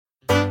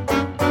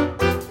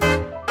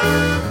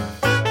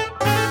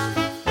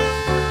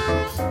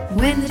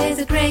When the days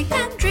are grey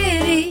and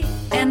dreary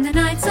and the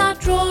nights are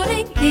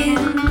drawing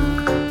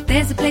in,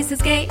 there's a place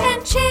that's gay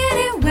and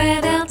cheery where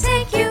they'll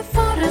take you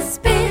for a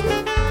spin.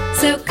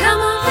 So come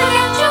on,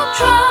 forget your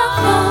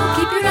trouble,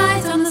 keep your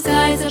eyes on the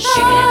skies above.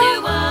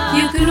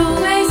 You can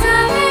always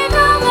have a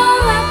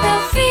double at the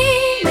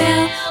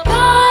Female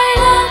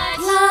Pilot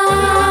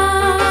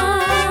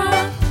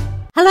Club.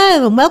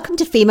 Hello and welcome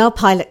to Female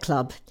Pilot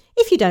Club.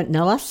 If you don't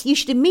know us, you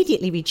should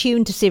immediately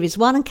retune to Series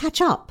 1 and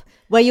catch up,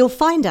 where you'll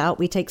find out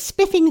we take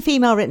spiffing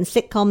female-written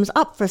sitcoms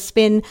up for a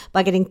spin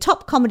by getting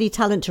top comedy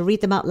talent to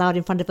read them out loud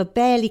in front of a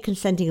barely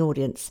consenting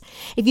audience.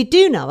 If you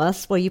do know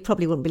us, well, you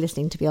probably wouldn't be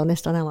listening, to be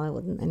honest. I know I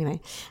wouldn't. Anyway,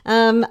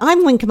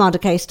 I'm Wing Commander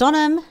Kay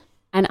Stonham.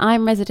 And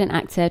I'm resident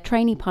actor,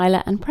 trainee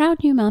pilot and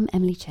proud new mum,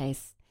 Emily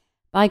Chase.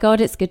 By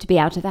God, it's good to be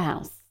out of the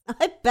house.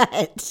 I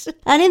bet.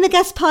 And in the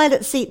guest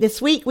pilot seat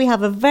this week, we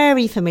have a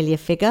very familiar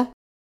figure.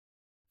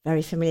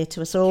 Very familiar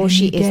to us all. Can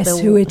She you is guess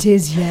who it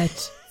is yet?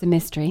 It's a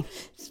mystery.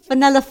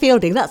 Fenella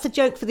Fielding. That's a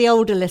joke for the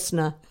older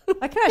listener.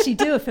 I can actually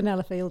do a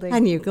Fenella Fielding.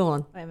 Can you? Go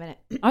on. Wait a minute.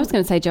 I was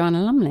going to say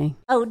Joanna Lumley.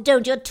 Oh,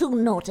 don't. You're too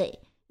naughty.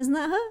 Isn't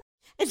that her?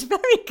 It's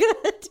very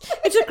good.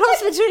 It's a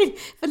cross between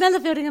Fenella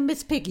Fielding and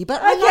Miss Piggy,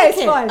 but I Okay, like it's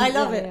it. fine. I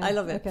love Yeah, it. yeah. I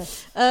love it. Okay.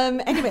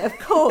 Anyway, of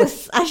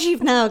course, as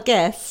you've now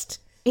guessed,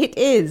 it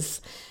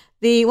is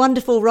the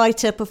wonderful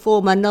writer,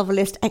 performer,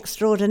 novelist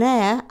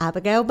extraordinaire,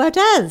 Abigail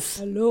Burdess.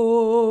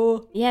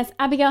 Hello. Yes,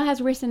 Abigail has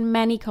written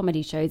many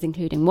comedy shows,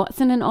 including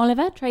Watson and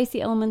Oliver,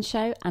 Tracy Ullman's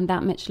show, and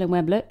That Mitchell and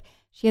Webb Look.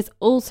 She has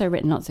also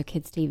written lots of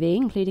kids' TV,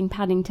 including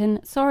Paddington,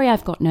 Sorry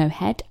I've Got No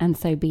Head, and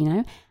So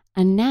Beano.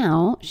 And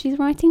now she's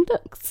writing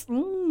books.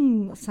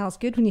 That sounds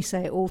good when you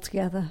say it all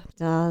together. It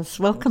does.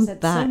 Welcome Said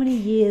back. So many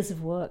years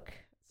of work.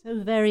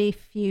 So very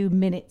few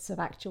minutes of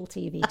actual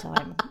TV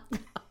time.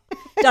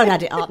 Don't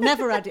add it up.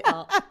 Never add it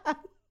up.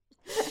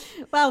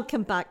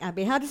 Welcome back,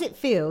 Abby. How does it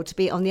feel to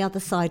be on the other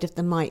side of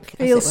the mic?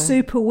 Feels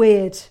super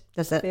weird.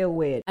 Does it? Feel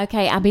weird.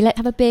 Okay, Abby, let's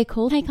have a beer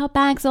call, take our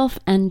bags off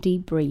and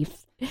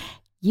debrief.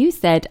 You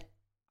said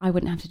I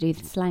wouldn't have to do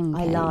the slang.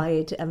 I Kay.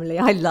 lied, Emily.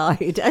 I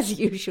lied, as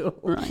usual.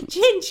 Right.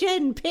 Chin,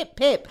 chin, pip,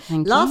 pip.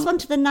 Thank Last you. one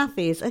to the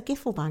nappies. A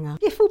giffle banger.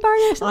 Giffle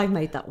banger. I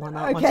made that one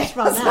up. Okay. I've just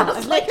run out.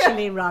 I've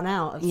literally run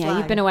out of Yeah, slang.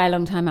 you've been away a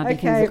long time, Abby. Things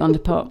Okay. have gone to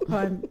pot.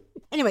 Fine.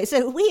 Anyway,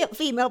 so we at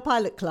Female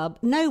Pilot Club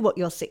know what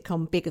your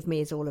sitcom Big of Me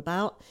is all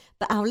about,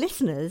 but our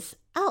listeners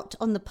out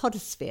on the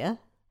podosphere,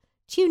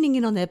 tuning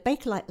in on their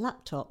Bakelite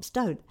laptops,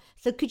 don't.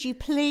 So could you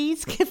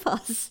please give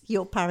us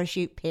your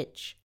parachute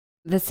pitch?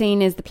 The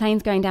scene is the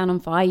plane's going down on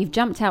fire. You've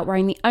jumped out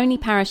wearing the only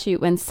parachute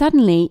when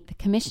suddenly the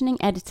commissioning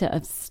editor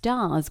of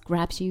Stars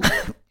grabs you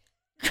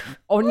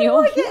on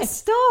your I get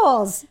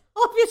stars.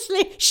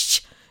 Obviously,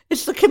 shh,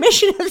 it's the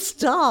commissioner of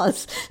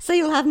Stars. So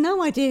you'll have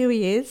no idea who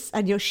he is,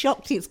 and you're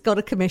shocked he's got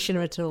a commissioner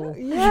at all.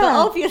 Yeah.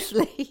 But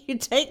obviously, you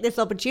take this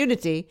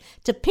opportunity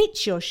to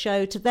pitch your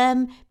show to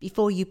them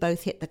before you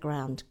both hit the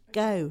ground.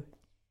 Go.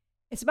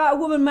 It's about a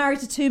woman married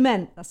to two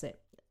men. That's it.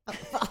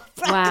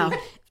 Wow.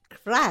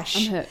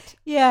 Crash. I'm hooked.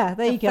 Yeah,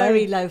 there A you go.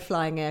 very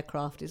low-flying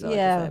aircraft is all I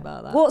can say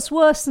about that. What's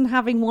worse than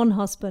having one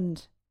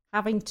husband?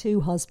 Having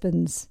two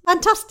husbands.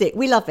 Fantastic.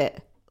 We love it.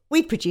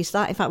 We produced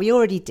that. In fact, we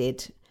already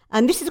did.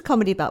 And this is a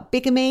comedy about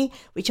bigamy,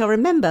 which I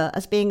remember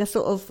as being a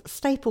sort of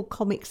staple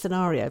comic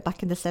scenario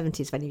back in the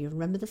 70s. When you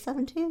remember the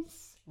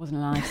 70s? Wasn't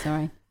alive,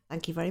 sorry.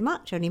 Thank you very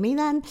much. Only me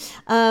then.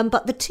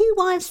 But the two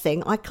wives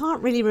thing, I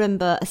can't really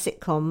remember a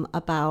sitcom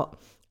about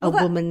a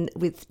woman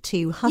with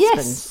two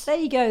husbands. Yes, there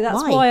you go.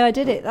 That's Why? why I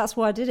did it. That's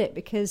why I did it,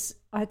 because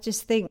I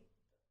just think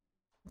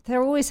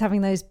they're always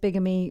having those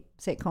bigamy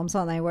sitcoms,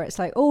 aren't they? Where it's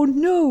like, oh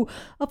no,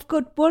 I've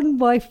got one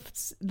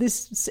wife,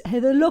 this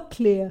Heather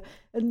Locklear,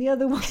 and the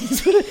other one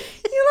is... You're like,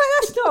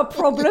 that's not a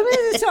problem.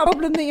 It's not a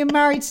problem that you're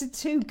married to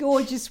two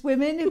gorgeous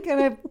women who are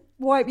going to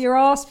wipe your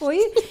ass for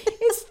you.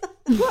 It's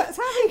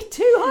having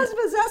two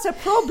husbands, that's a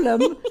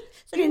problem.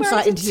 It's an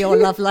insight into your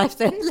love life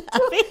then. You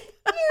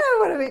know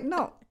what I mean?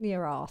 Not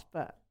your ass,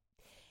 but...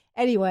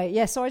 Anyway,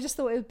 yeah, so I just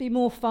thought it would be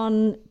more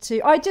fun to...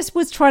 I just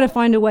was trying to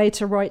find a way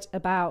to write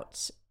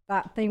about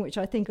that thing, which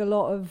I think a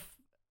lot of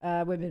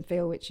women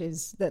feel, which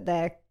is that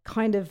they're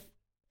kind of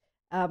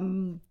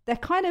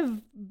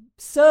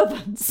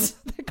servants.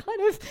 they're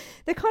kind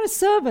of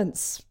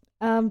servants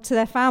to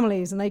their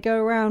families, and they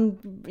go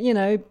around, you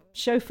know,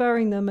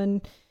 chauffeuring them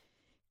and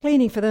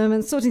cleaning for them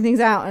and sorting things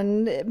out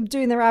and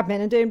doing their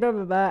admin and doing blah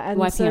blah blah, and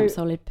Wiping up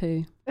solid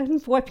poo.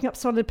 And wiping up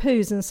solid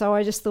poos. And so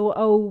I just thought,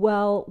 oh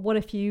well, what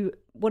if you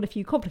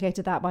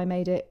complicated that by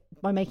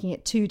making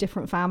it two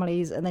different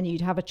families, and then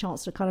you'd have a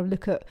chance to kind of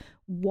look at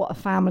what a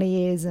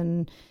family is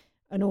and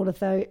all of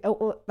those,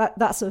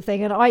 that sort of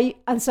thing.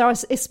 And so I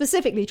was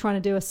specifically trying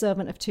to do a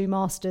servant of two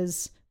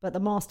masters, but the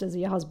masters are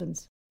your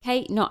husbands.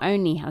 Kate not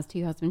only has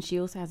two husbands, she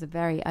also has a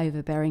very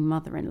overbearing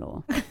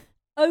mother-in-law.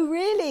 Oh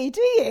really?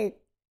 Do you?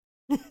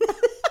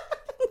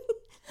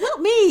 That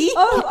not me.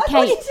 Oh, I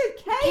thought you Kate. said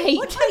Kate. Kate.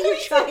 What are you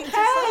trying to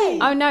say?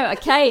 Oh no,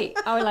 Kate.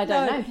 Oh well, I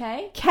don't know,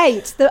 Kate.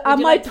 Kate, Would you my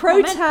like to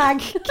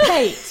comment?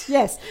 Kate.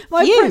 Yes,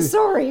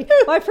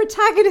 my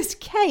protagonist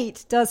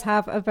Kate does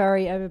have a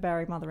very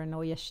overbearing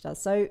mother-in-law. Yes, she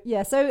does. So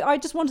yeah, so I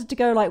just wanted to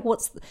go like,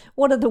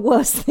 what are the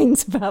worst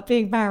things about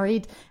being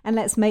married, and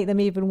let's make them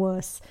even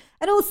worse.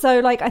 And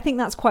also, like, I think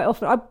that's quite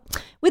often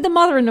with the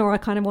mother-in-law. I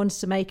kind of wanted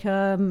to make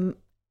a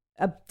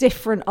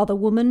different other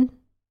woman.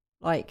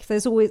 Like,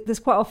 there's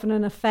quite often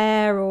an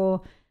affair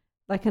or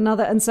like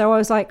another, and so I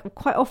was like,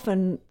 quite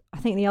often I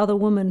think the other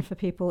woman for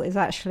people is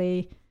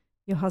actually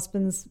your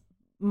husband's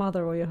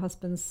mother or your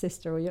husband's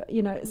sister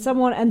or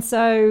someone, and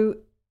so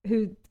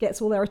who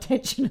gets all their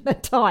attention at the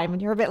time,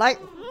 and you're a bit like,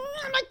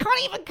 I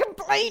can't even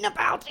complain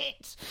about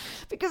it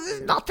because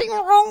there's nothing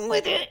wrong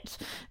with it.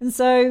 And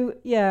so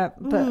yeah,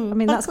 but I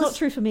mean that's not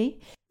true for me.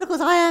 Of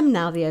course, I am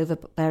now the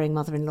overbearing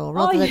mother-in-law.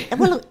 Rather than,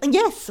 well,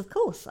 yes, of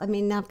course. I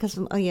mean now because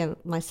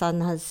my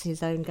son has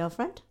his own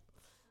girlfriend.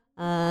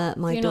 My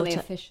You're daughter, not the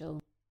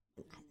official.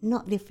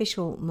 not the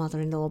official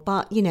mother-in-law,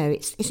 but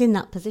it's in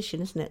that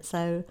position, isn't it?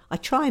 So I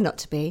try not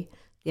to be.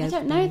 I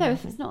don't know though.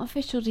 If it's not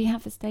official, do you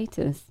have the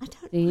status? I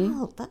don't do you?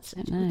 know. That's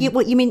I don't know. Yeah,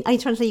 what you mean? Are you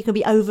trying to say you can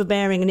be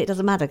overbearing and it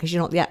doesn't matter because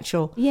you're not the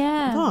actual?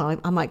 Yeah. Oh,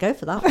 I might go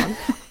for that one.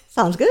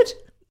 Sounds good.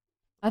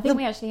 I think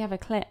we actually have a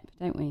clip,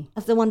 don't we?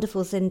 Of the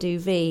wonderful Sindhu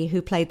V,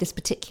 who played this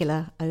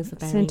particular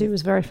overbearing Sindhu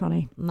was very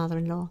funny.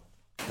 mother-in-law.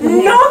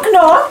 Knock,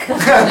 knock.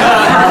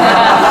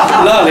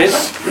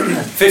 Lala's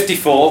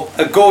 54,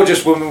 a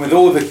gorgeous woman with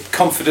all the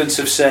confidence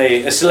of,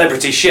 say, a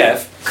celebrity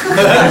chef,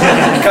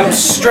 comes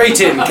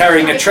straight in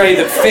carrying a tray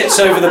that fits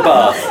over the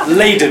bar,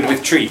 laden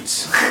with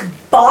treats.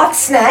 Bath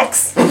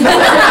snacks.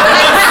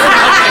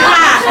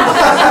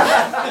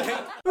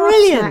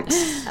 Brilliant.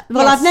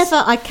 Well, yes.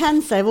 I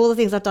can say, of all the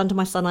things I've done to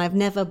my son, I've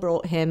never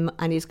brought him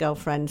and his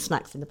girlfriend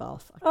snacks in the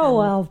bath.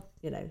 So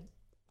it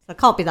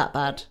can't be that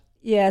bad.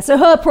 Yeah, so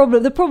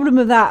the problem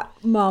of that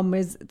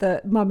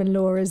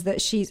mum-in-law is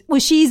that she's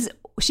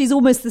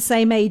almost the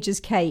same age as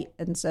Kate,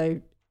 and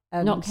so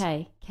Not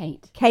Kay,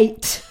 Kate.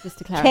 Kate, Just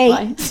to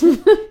clarify.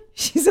 Kate.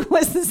 She's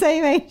almost the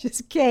same age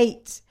as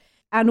Kate,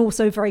 and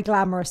also very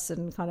glamorous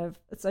and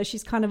so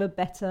she's kind of a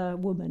better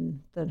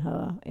woman than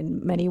her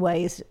in many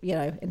ways.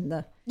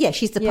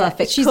 She's the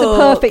perfect. She's cook, the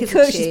perfect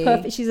cook. she? She's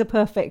perfect. She's a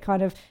perfect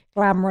kind of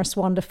glamorous,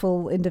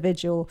 wonderful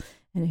individual.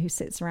 And who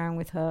sits around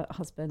with her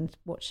husband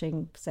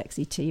watching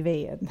sexy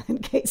TV, and then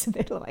Kate's a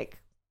bit like,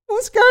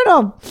 "What's going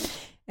on?"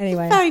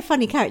 Anyway, it's a very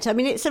funny character. I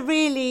mean, it's a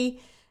really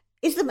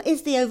is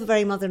the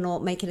overbearing mother-in-law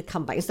making a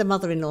comeback? Is the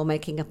mother-in-law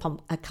making a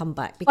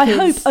comeback? Because I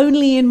hope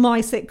only in my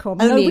sitcom.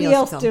 Nobody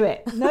else sitcom. do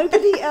it.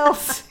 Nobody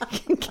else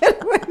can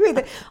get away with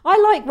it. I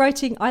like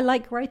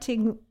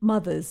writing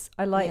mothers.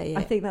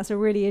 I think that's a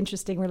really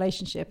interesting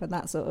relationship, and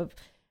that sort of,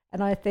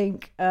 and I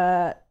think.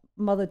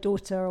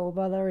 Mother-daughter or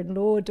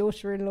mother-in-law,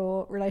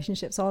 daughter-in-law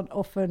relationships aren't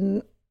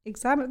often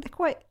examined.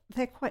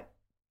 They're quite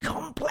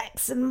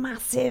complex and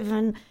massive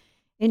and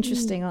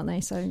interesting, aren't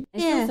they? So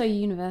It's also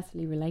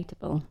universally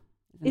relatable.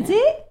 Is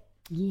it?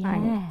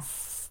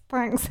 Yes.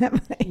 Thanks,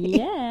 Emily.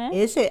 Yeah.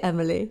 Is it,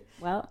 Emily?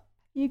 Well,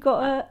 You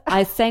got a...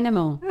 I say no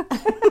more.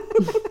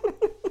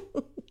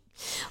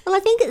 Well, I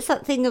think it's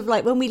that thing of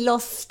like when we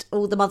lost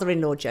all the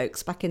mother-in-law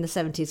jokes back in the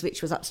 70s,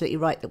 which was absolutely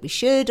right that we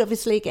should,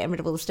 obviously, getting rid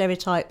of all the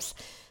stereotypes.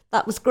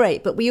 That was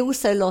great, but we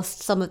also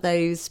lost some of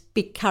those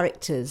big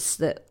characters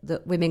that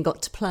women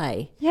got to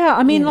play. Yeah,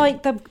 I mean,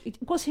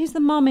 who's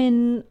the mum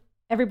in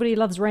Everybody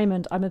Loves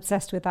Raymond? I'm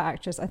obsessed with that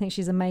actress. I think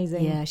she's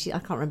amazing. Yeah, I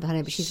can't remember her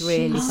name, but she's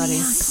really funny.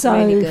 So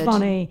really good.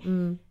 funny.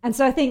 And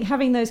so I think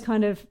having those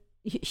kind of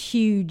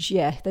huge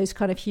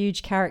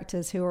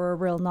characters who are a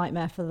real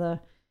nightmare for the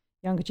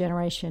younger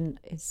generation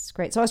is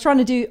great. So I was trying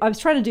to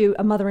do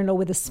a mother-in-law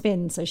with a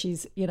spin. So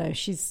she's not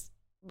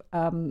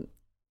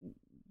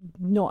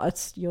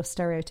your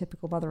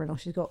stereotypical mother-in-law.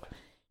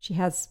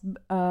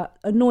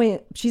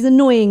 She's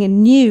annoying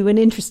in new and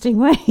interesting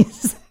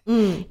ways.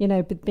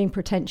 Being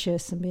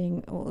pretentious and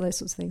being all those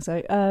sorts of things.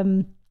 So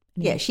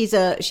she's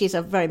a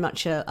very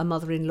much a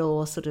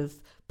mother-in-law sort of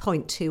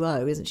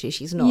 0.20, isn't she?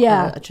 She's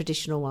not a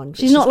traditional one.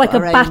 She's not like a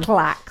battle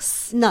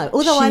axe. No,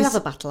 although I love a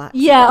battle axe.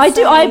 Yeah, I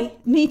do.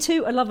 Me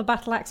too. I love a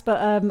battle axe, but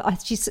her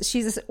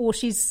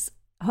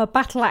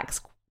battle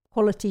axe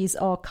qualities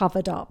are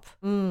covered up.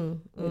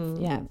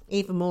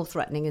 Even more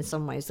threatening in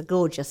some ways. The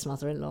gorgeous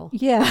mother-in-law.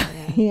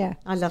 Yeah.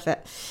 I love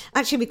it.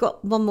 Actually, we've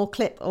got one more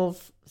clip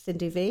of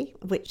Sindhu V,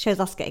 which shows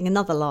us getting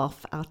another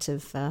laugh out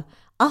of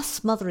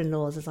us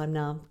mother-in-laws, as I'm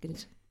now going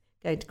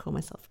to call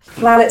myself.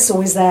 Planet's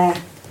always there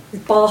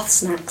with bath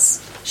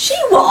snacks. She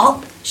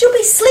what? She'll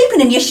be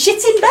sleeping in your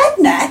shit in bed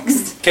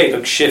next. Kate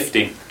looks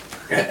shifty.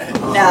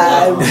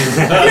 No.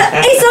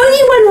 It's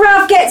only when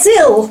Rav gets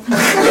ill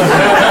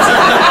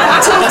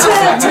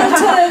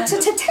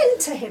to tend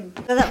to him.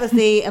 So that was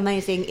the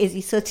amazing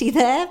Izzy Sooty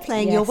there,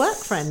 playing your work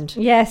friend.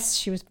 Yes,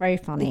 she was very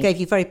funny. He gave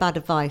you very bad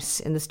advice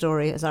in the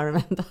story, as I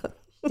remember.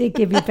 did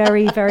give me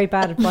very, very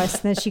bad advice.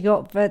 And then she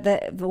got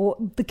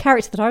the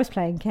character that I was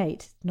playing,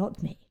 Kate,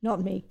 not me,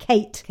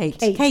 Kate,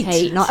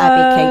 not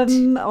Abby,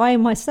 Kate. I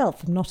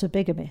myself am not a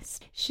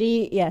bigamist.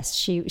 She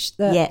was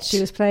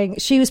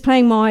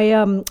playing my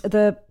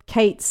the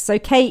Kate. So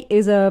Kate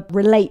is a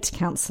relate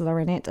counsellor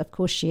in it. Of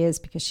course she is,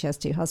 because she has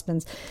 2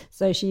 husbands.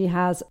 So she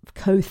has a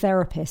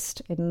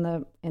co-therapist in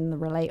the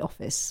relate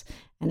office,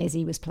 and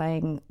Izzy was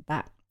playing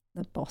the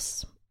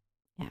boss.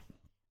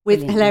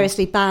 With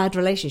hilariously bad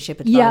relationship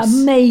advice. Yeah,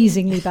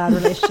 amazingly bad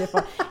relationship.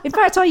 In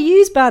fact, I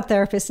use bad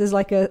therapists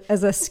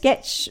as a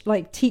sketch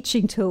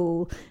teaching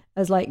tool,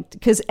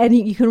 because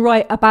you can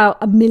write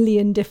about 1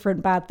 million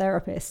different bad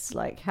therapists,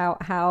 like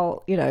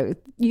how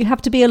you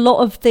have to be a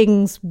lot of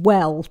things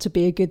well to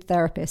be a good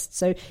therapist.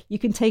 So you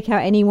can take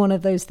out any one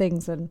of those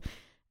things and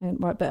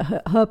right.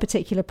 But her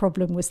particular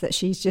problem was that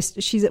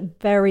she's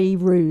very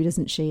rude,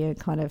 isn't she? And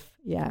kind of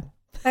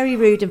very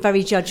rude and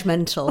very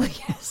judgmental.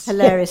 Yes.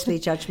 Hilariously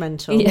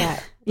judgmental.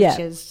 Which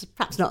is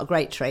perhaps not a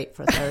great trait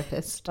for a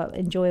therapist. But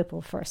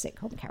enjoyable for a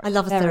sitcom character. I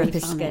love a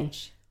therapist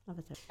sketch.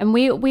 And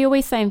we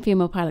always say in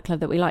Female Pilot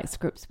Club that we like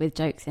scripts with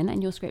jokes in,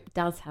 and your script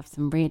does have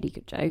some really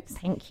good jokes.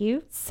 Thank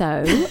you.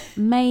 So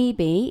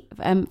maybe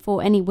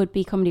for any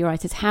would-be comedy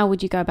writers, how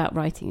would you go about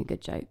writing a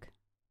good joke?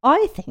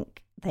 I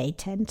think they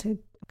tend to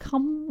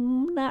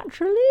come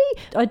naturally.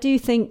 I do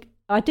think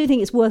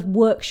it's worth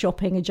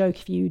workshopping a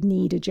joke if you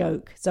need a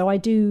joke. So I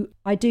do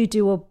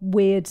a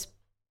weird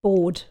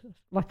board,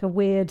 like a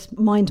weird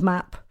mind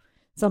map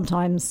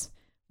sometimes,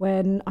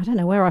 when I don't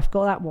know where I've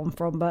got that one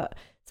from, but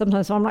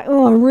sometimes I'm like,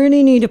 I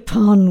really need a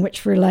pun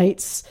which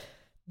relates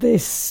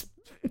vegetables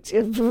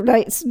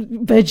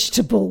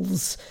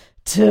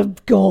to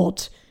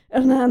God.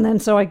 And then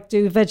so I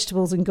do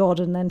vegetables and God,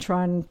 and then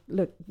try and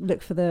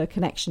look for the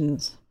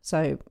connections.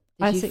 So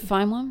Did you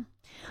find one?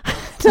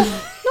 Not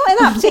in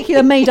that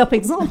particular made-up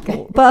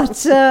example,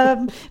 but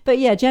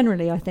yeah,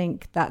 generally I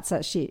think that's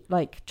actually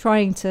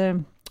trying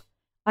to.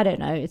 I don't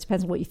know. It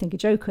depends on what you think a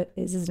joke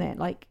is, isn't it?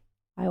 Like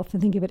I often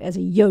think of it as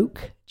a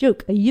yoke,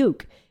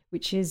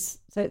 which is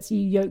it's you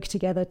yoke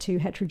together 2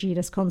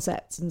 heterogeneous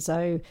concepts, and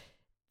so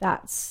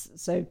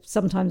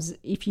sometimes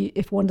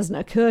if one doesn't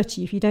occur to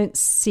you, if you don't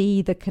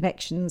see the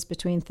connections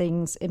between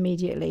things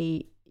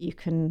immediately, you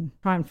can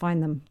try and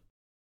find them.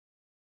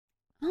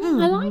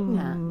 Oh, I like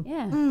that.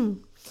 Yeah.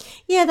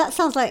 Yeah, that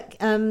sounds like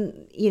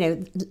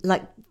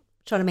like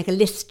trying to make a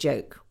list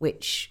joke,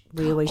 which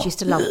we always used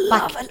to love.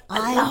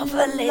 I love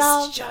a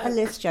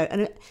list joke.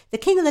 And the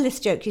king of the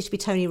list joke used to be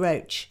Tony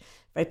Roach,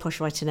 very posh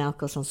writer now, of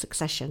course, on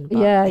Succession.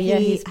 But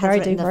he's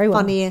written the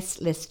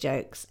funniest list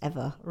jokes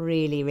ever.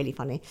 Really, really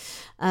funny.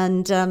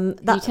 And Can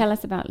you tell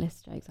us about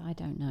list jokes? I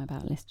don't know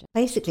about list jokes.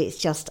 Basically, it's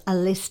just a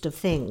list of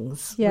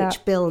things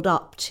which build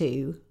up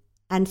to,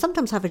 and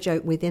sometimes have a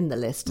joke within the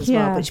list as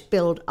well, which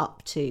build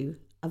up to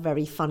a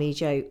very funny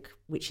joke,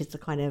 which is the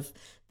kind of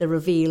the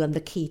reveal and the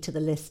key to the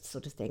list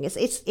sort of thing.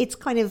 It's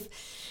kind of,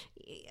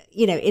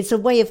 it's a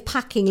way of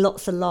packing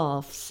lots of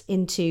laughs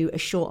into a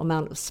short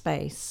amount of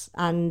space.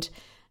 And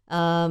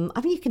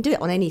you can do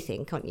it on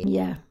anything, can't you?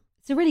 Yeah.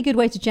 It's a really good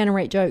way to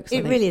generate jokes.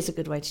 It really is a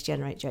good way to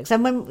generate jokes.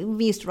 And when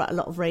we used to write a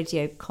lot of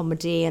radio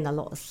comedy and a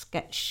lot of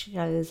sketch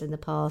shows in the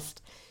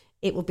past,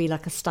 it would be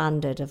like a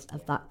standard of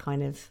that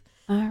kind of.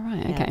 Oh,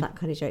 right. Okay. That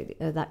kind of joke,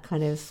 that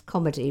kind of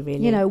comedy,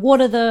 really.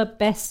 What are the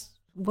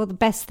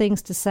best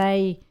things to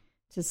say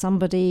to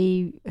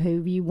somebody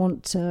who you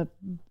want to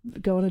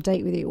go on a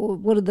date with you? Or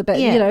what are the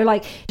best,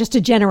 just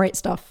to generate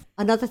stuff.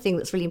 Another thing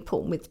that's really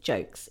important with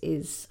jokes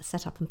is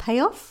setup and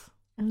payoff.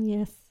 Oh,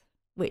 yes.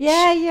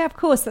 Yeah, of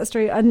course, that's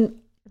true. And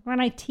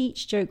when I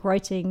teach joke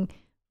writing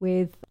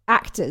with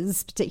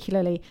actors,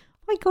 particularly,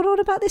 I got on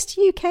about this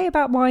to UK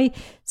about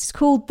it's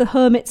called The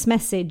Hermit's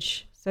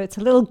Message. So it's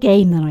a little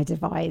game that I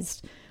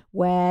devised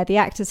where the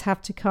actors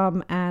have to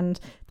come, and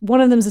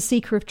one of them is a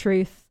seeker of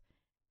truth,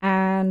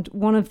 and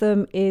one of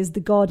them is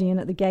the guardian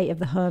at the gate of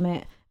the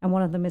hermit, and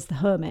one of them is the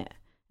hermit.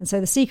 And so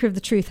the seeker of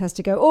the truth has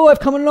to go, I've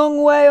come a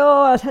long way.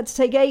 I had to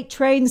take 8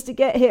 trains to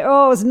get here. It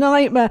was a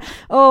nightmare.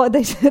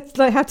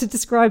 They have to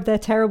describe their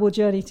terrible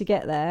journey to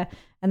get there.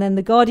 And then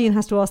the guardian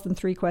has to ask them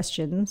 3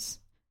 questions,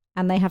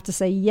 and they have to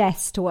say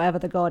yes to whatever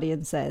the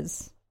guardian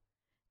says.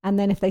 And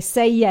then if they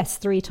say yes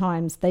 3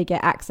 times, they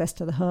get access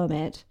to the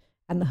hermit.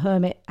 And the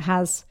hermit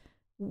has,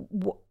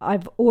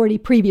 I've already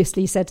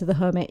previously said to the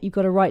hermit, you've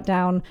got to write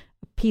down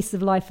a piece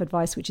of life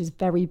advice, which is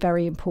very,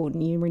 very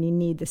important. You really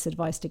need this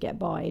advice to get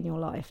by in your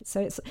life.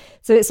 So it's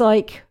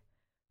like,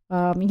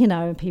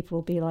 people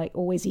will be like,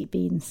 always eat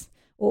beans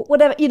or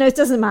whatever. It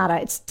doesn't matter.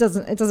 It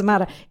doesn't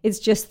matter. It's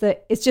just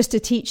to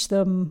teach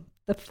them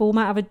the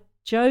format of a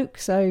joke.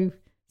 So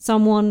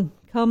someone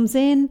comes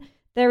in,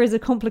 there is a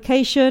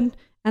complication,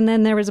 and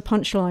then there is a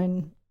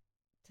punchline.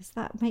 Does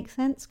that make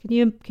sense? Can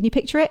you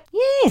picture it?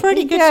 Yeah,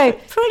 pretty good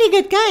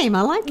game.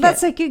 I like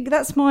it.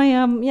 That's my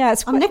I'm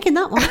nicking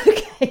that one.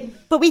 Okay,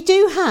 but we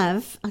do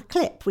have a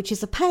clip which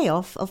is a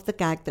payoff of the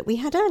gag that we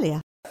had earlier.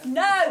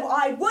 No,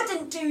 I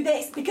wouldn't do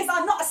this because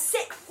I'm not a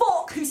sick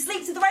fuck who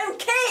sleeps with their own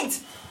kid.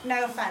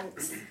 No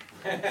offence.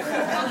 You're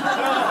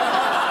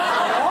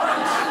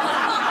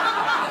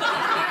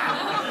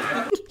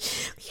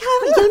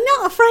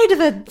not afraid of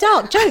a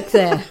dark joke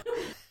there.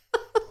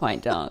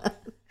 Quite dark.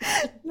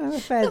 No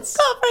offence. It's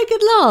got a very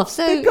good laugh.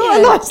 So They've got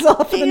a nice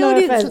laugh for the no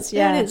offence.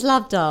 The audience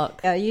love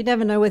dark. You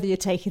never know whether you're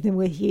taking them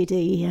with you, do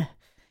you?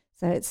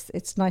 So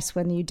it's nice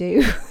when you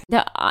do.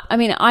 No, I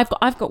mean,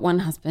 I've got one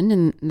husband,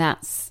 and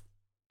that's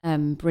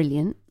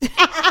brilliant.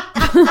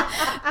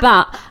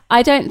 But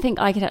I don't think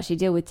I could actually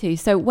deal with two.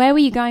 So where were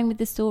you going with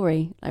the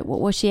story? Like, what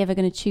was she ever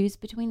going to choose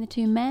between the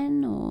two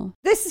men? Or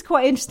This is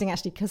quite interesting,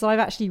 actually, because I've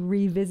actually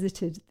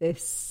revisited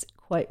this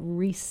quite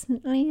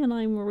recently, and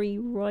I'm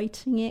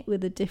rewriting it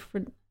with a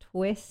different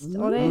twist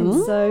on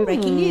it. So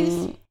Breaking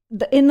news.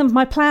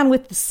 My plan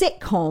with the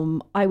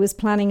sitcom, I was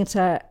planning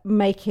to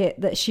make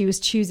it that she was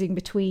choosing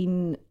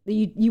between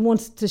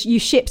you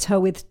shipped her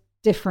with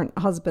different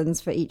husbands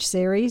for each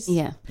series.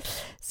 yeah,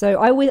 So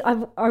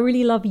I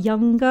really love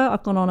Younger.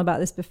 I've gone on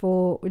about this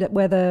before,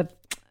 where the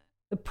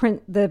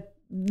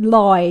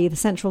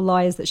central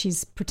lie is that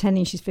she's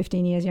pretending she's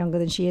 15 years younger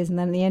than she is, and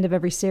then at the end of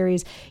every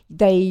series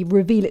they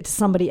reveal it to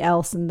somebody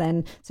else, and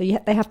then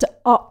they have to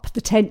up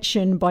the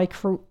tension by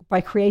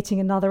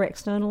creating another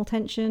external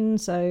tension.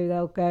 So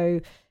they'll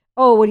go,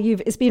 oh well,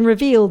 it's been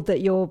revealed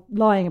that you're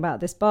lying about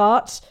this,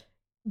 but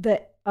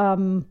that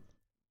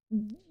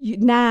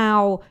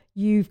now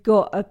you've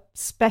got a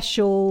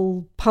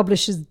special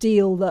publisher's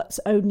deal that's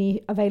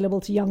only available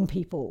to young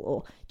people.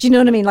 Or do you know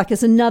what I mean? Like,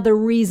 it's another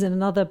reason,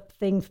 another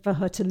thing for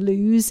her to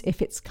lose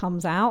if it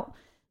comes out.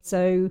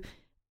 So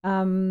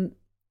I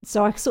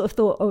sort of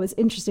thought, it's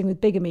interesting with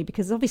bigamy,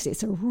 because obviously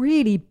it's a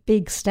really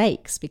big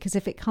stakes, because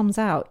if it comes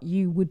out,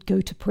 you would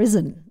go to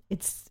prison.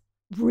 It's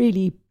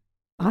really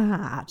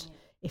bad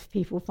if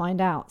people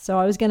find out. So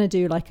I was going to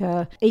do like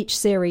each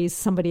series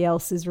somebody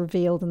else is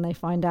revealed and they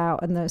find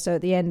out, and so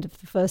at the end of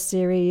the first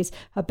series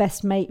her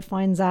best mate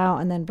finds out,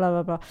 and then blah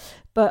blah blah.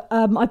 But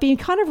I've been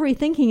kind of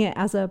rethinking it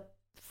as a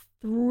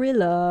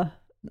thriller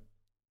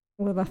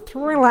with a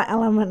thriller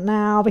element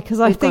now, because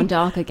I think gone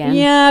dark again.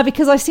 Yeah,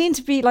 because I seem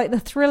to be like, the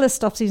thriller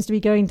stuff seems to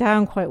be going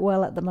down quite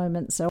well at the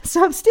moment. So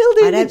I'm still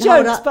doing the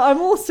jokes, but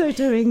I'm also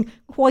doing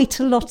quite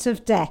a lot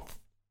of death.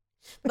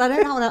 But I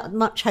don't have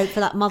much hope for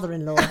that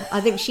mother-in-law.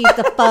 I think she's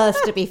the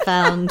first to be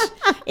found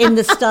in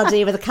the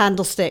study with a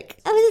candlestick.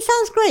 I mean, it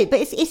sounds great, but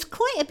it's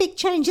quite a big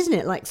change, isn't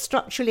it? Like,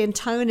 structurally and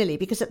tonally,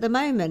 because at the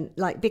moment,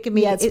 like,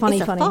 bigamy, it's a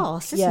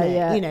farce, isn't it?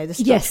 Yeah. You know,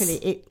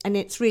 structurally, and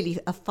it's really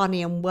a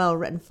funny and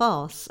well-written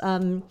farce.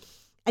 And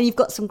you've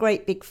got some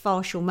great big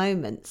farcical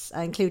moments,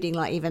 including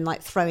even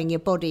throwing your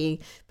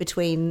body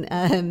between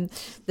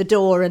the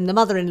door and the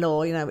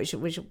mother-in-law, you know,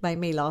 which made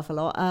me laugh a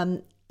lot.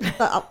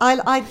 But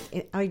I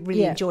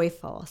really enjoy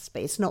farce,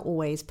 but it's not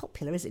always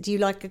popular, is it? Do you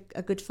like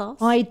a good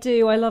farce? I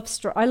do. I love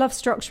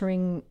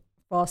structuring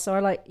farce. So I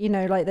like,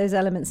 those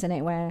elements in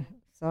it where,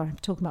 sorry, I'm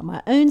talking about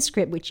my own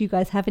script, which you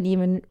guys haven't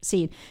even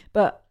seen,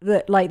 but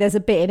there's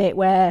a bit in it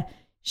where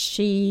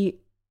she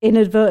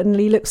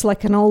inadvertently looks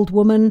like an old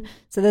woman.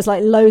 So there's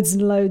loads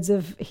and loads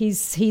of he's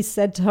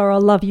said to her,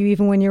 I'll love you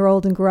even when you're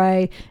old and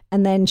grey,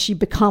 and then she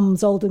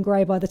becomes old and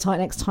grey by the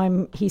next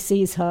time he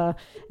sees her.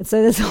 And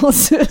so there's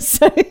also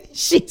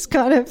she's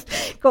kind of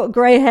got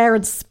grey hair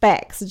and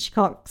specs and she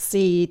can't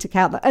see to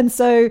count that. And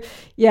so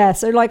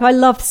I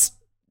love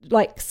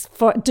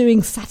for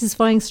doing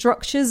satisfying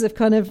structures of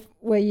kind of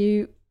where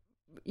you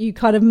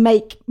kind of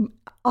make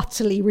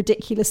utterly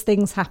ridiculous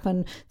things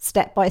happen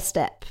step by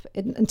step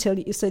so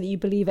that you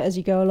believe it as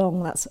you go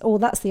along.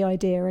 That's the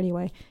idea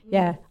anyway.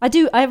 Yeah,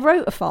 I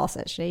wrote a farce,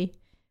 actually.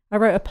 I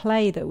wrote a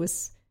play that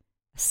was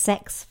a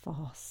sex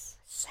farce.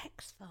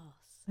 Sex farce.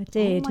 I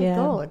did. Oh my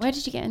God. Where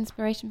did you get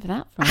inspiration for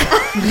that from?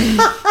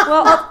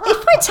 Well,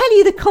 if I tell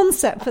you the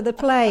concept for the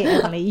play,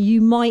 Emily,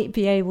 you might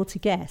be able to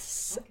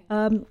guess.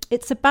 Okay.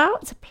 It's a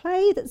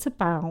play that's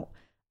about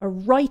a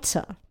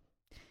writer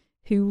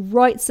who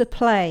writes a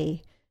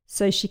play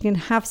so she can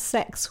have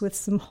sex with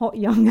some hot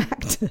young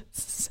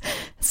actors.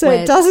 So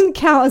it doesn't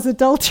count as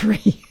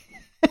adultery.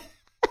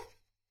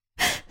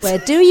 Where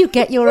do you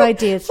get your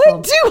ideas Where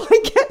from? do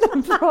I get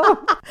them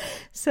from?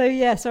 So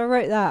I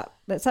wrote that.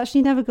 That's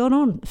actually never gone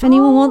on. If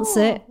anyone wants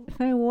it, we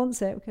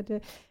can do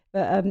it.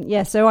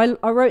 But so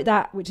I wrote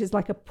that, which is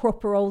like a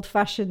proper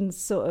old-fashioned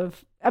sort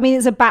of. I mean,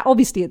 it's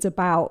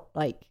about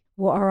like,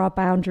 what are our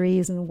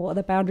boundaries and what are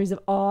the boundaries of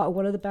art and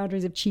what are the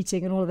boundaries of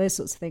cheating and all of those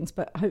sorts of things,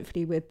 but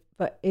hopefully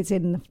but it's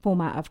in the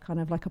format of kind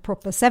of like a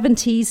proper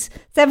 70s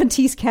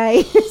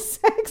K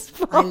sex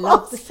farce. I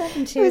love the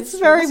 70s. It's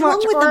very What's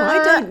much wrong with them?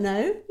 I don't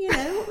know.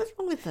 What was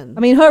wrong with them?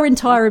 I mean, her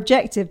entire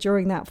objective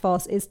during that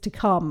farce is to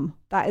come.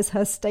 That is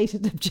her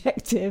stated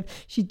objective.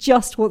 She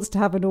just wants to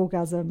have an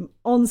orgasm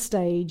on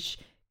stage,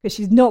 because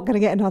she's not going to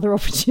get another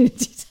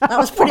opportunity to have That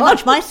was pretty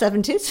much my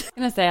 70s. I'm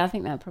going to say, I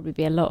think that would probably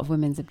be a lot of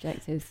women's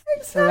objectives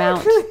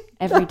throughout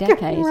every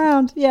decade.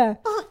 Around, yeah.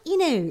 But,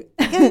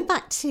 going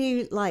back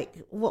to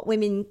what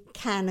women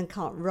can and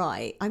can't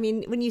write, I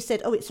mean, when you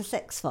said, it's a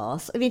sex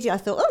farce, immediately I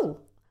thought,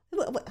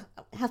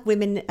 have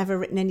women ever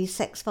written any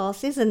sex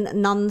farces? And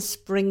none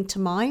spring to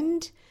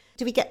mind.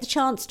 Do we get the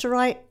chance to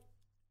write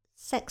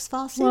sex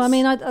farces? Well, I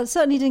mean, I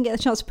certainly didn't get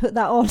the chance to put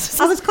that on.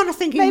 I was kind of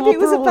thinking maybe more it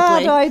was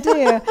broadly. a bad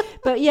idea.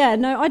 But yeah,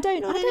 no, I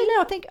don't know.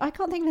 I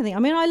can't think of anything. I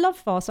mean, I love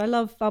farce. I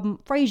love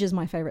Frasier's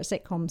my favourite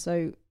sitcom,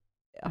 so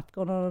I've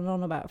gone on and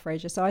on about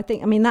Frasier. So I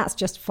think, I mean, that's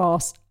just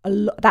farce.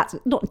 That's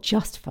not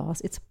just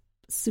farce. It's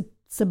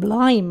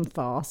sublime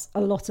farce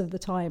a lot of the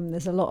time.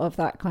 There's a lot of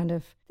that kind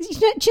of... Do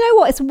you know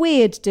what? It's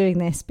weird doing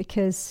this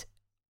because,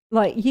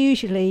 like,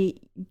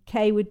 usually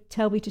Kay would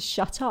tell me to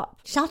shut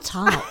up. Shut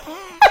up.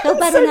 Feel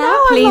better So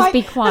now? Please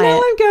be quiet. And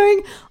now I'm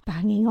going,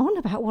 banging on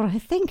about what I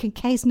think, and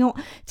Kay's not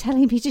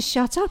telling me to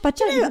shut up. I've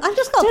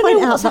just got to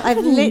point out that I've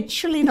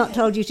literally not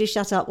told you to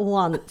shut up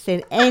once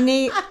in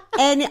any.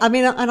 I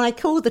mean, and I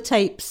call the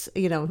tapes,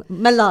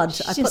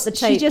 Malud. I put the tapes.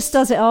 She just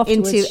does it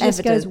afterwards. Into she just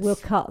evidence. goes, "We'll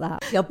cut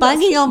that." You're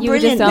banging on You were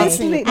just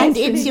brilliantly, asking. and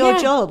it's your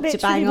job to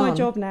bang on. My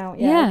job now.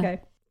 Yeah.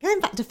 Okay.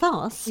 Going back to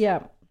farce. Yeah.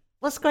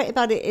 What's great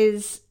about it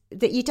is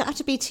that you don't have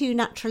to be too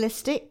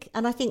naturalistic,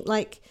 and I think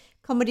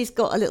comedy's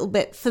got a little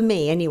bit, for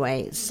me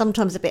anyway,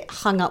 sometimes a bit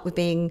hung up with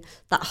being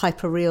that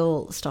hyper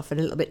real stuff and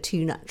a little bit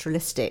too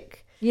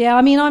naturalistic. Yeah,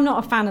 I mean, I'm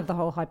not a fan of the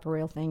whole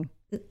hyperreal thing.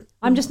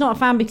 I'm just not a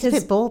fan because It's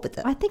a bit bored with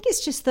it. I think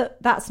it's just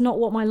that's not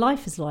what my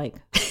life is like.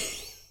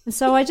 And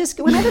so I just,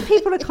 whenever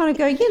people are kind of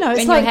going,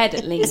 it's In like, your head,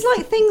 at least. it's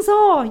like things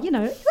are,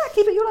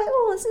 exactly. But you're like,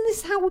 oh, isn't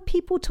this how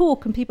people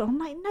talk? And people, I'm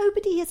like,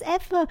 nobody has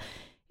ever,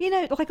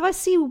 I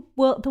see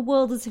the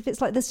world as if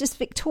it's like there's just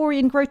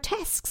Victorian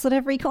grotesques at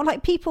every corner,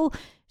 like people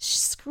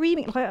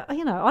screaming, like,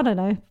 I don't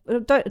know.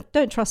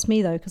 Don't trust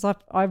me though, because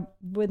I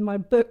with my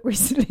book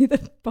recently, the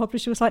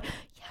publisher was like,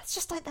 yeah, it's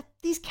just like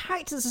these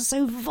characters are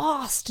so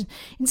vast and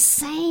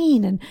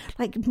insane and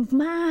like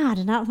mad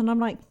and out, and I'm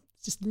like,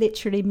 it's just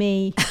literally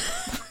me,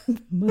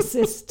 my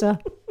sister,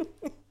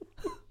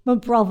 my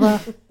brother.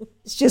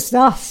 It's just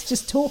us,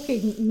 just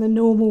talking in the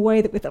normal way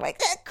that we're like,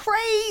 they're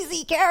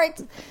crazy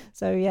characters.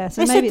 So yeah,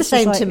 so I maybe said the it's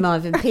same just to like,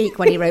 Marvin Peake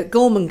when he wrote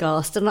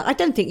Gormenghast, and I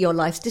don't think your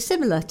life's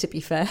dissimilar, to be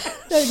fair.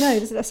 no,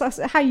 that's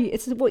how you.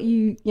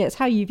 It's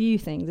how you view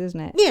things, isn't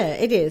it? Yeah,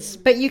 it is.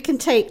 But you can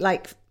take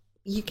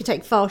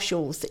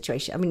farcical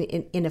situation. I mean,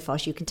 in a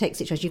farce, you can take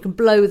situations, you can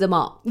blow them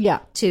up. Yeah.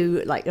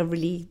 To like a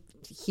really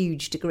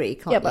huge degree,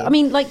 can't Yeah, you? but I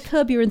mean, like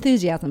Curb Your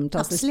Enthusiasm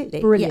does Absolutely,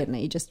 this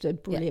brilliantly. Just a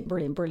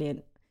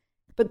brilliant.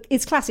 But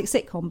it's classic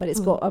sitcom, but it's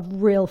got a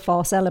real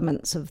farce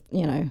elements of,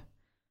 that.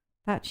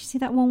 Did you see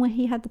that one where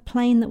he had the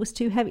plane that was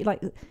too heavy? Like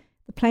the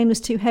plane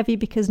was too heavy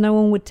because no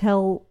one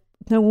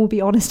would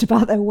be honest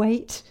about their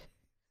weight.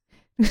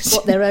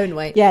 What, their own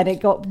weight? Yeah, and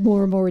it got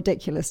more and more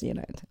ridiculous, I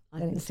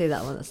can see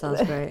that one. That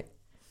sounds great.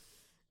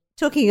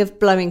 Talking of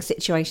blowing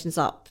situations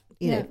up,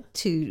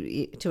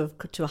 to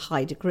a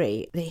high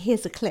degree,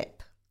 here's a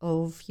clip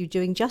of you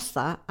doing just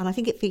that, and I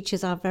think it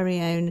features our very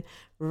own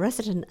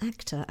resident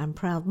actor and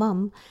proud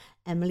mum,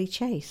 Emily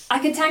Chase. I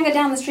could tango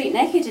down the street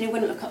naked and he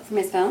wouldn't look up from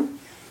his phone.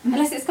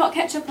 Unless it's got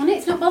ketchup on it,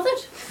 it's not bothered.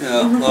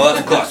 Yeah, well,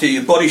 that's got to see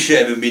you body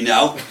shaving me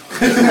now. Pig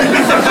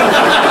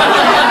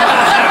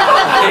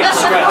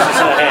scratches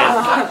her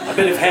head. A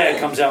bit of hair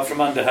comes out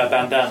from under her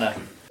bandana.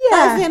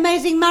 That was the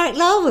amazing Marek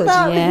Larwood.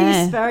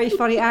 Yeah. He's very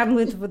funny, and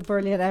with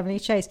brilliant Emily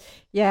Chase.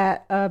 Yeah,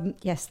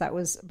 yes, that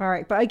was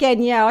Marek. But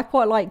again, yeah, I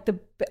quite like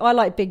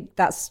big.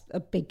 That's a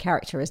big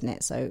character, isn't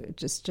it? So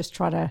just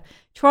trying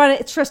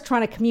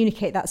to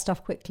communicate that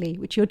stuff quickly,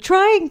 which you're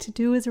trying to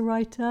do as a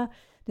writer.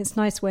 It's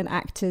nice when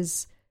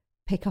actors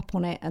pick up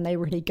on it and they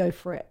really go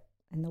for it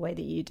in the way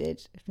that you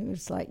did. It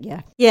was like,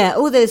 yeah,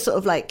 all those sort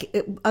of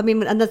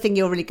another thing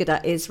you're really good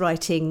at is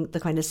writing the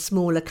kind of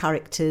smaller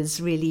characters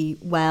really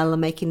well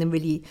and making them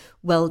really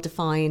well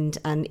defined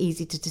and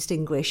easy to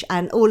distinguish,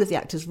 and all of the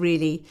actors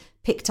really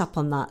picked up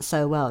on that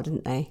so well,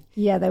 didn't they?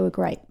 Yeah, they were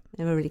great.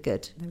 They were really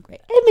good. They were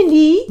great.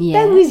 Emily,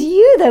 Yeah. that was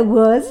you. There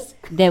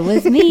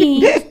was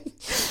me.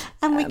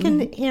 And we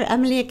can hear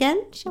Emily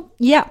again.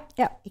 Yeah.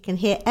 You can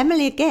hear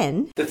Emily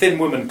again. The thin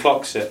woman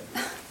clocks it.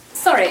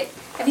 Sorry,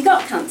 have you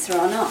got cancer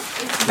or not?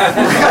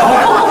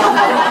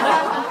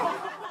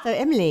 So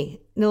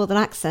Emily, northern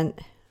accent.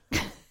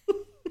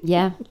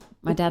 Yeah,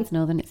 my dad's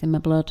northern, it's in my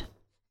blood.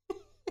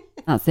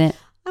 That's it.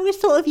 I always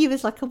thought of you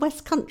as like a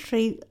West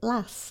Country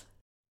lass.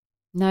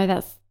 No,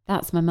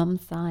 that's my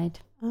mum's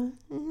side.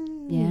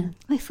 Yeah.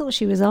 I thought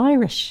she was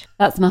Irish.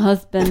 That's my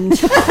husband.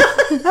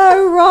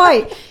 Oh,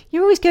 right.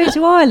 You're always going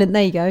to Ireland.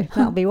 There you go.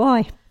 That'll be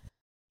why.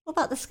 What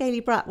about the scaly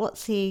brat?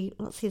 What's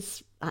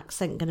his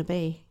accent going to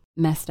be?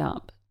 Messed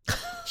up. Do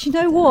you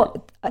know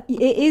what?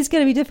 It is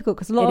going to be difficult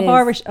because a lot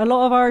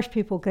of Irish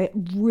people get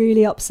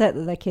really upset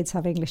that their kids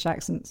have English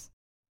accents.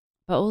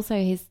 But also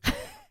I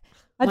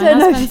my don't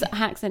know. husband's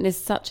accent is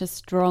such a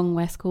strong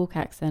West Cork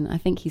accent. I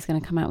think he's going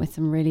to come out with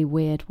some really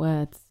weird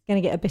words.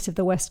 Going to get a bit of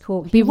the West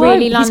Cork. Be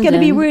really He's going to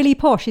be London. really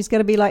posh. He's going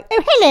to be like,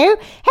 oh,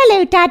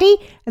 hello, daddy.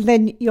 And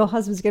then your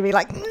husband's going to be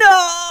like,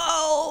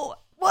 no,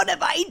 what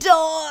have I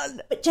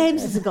done? But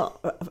James hasn't got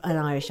an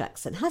Irish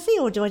accent, has he?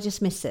 Or do I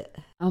just miss it?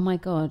 Oh my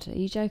God, are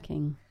you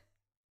joking?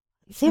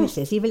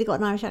 Seriously, has he really got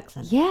an Irish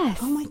accent? Yes.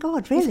 Oh my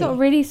God, really? He's got a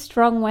really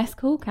strong West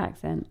Cork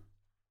accent.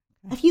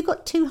 Have you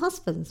got 2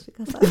 husbands?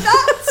 Because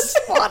that's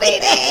what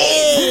it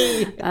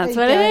is. That's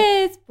what it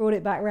is. Brought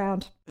it back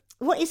round.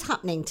 What is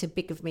happening to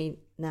Big of Me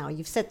now?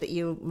 You've said that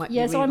you might be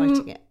Yes,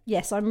 rewriting it.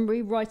 Yes, I'm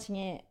rewriting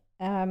it,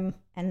 and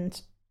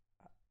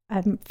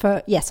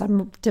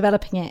I'm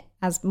developing it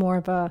as more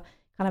of a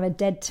kind of a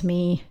Dead to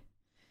Me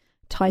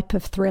type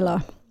of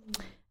thriller.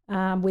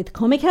 With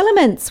comic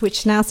elements,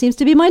 which now seems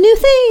to be my new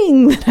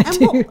thing.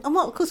 And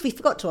what, of course, we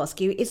forgot to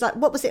ask you is like,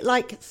 what was it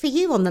like for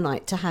you on the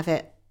night to have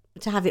it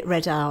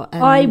read out?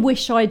 And... I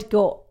wish I'd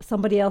got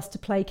somebody else to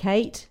play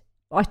Kate.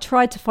 I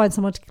tried to find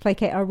someone to play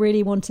Kate. I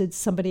really wanted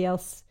somebody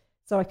else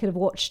so I could have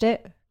watched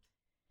it,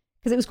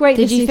 because it was great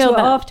listening to it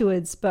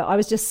afterwards. But I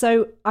was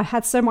I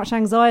had so much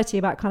anxiety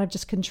about kind of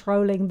just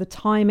controlling the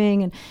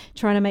timing and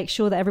trying to make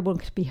sure that everyone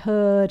could be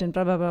heard and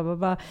blah blah blah blah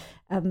blah,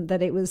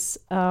 that it was,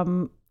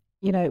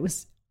 it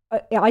was.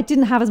 I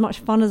didn't have as much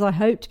fun as I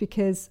hoped,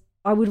 because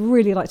I would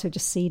really like to have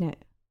just seen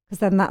it, because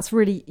then that's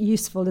really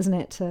useful, isn't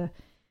it, to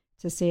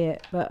see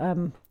it. But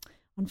I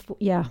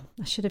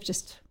should have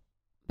just.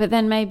 But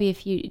then maybe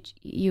if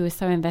you were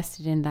so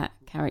invested in that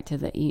character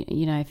that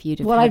if you'd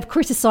have. Well, I've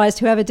criticised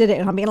whoever did it,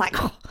 and I'm being like,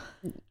 oh,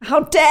 how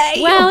dare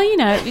you? Well,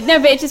 no,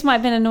 but it just might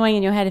have been annoying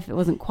in your head if it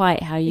wasn't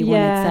quite how you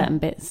wanted certain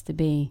bits to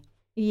be.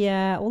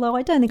 Yeah, although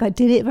I don't think I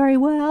did it very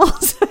well.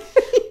 So.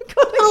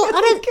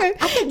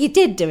 I think you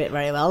did do it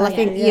very well. I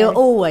think you're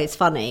always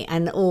funny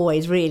and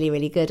always really,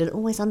 really good, and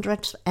always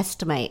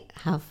underestimate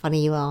how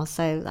funny you are.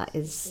 So that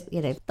is,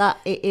 that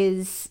it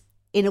is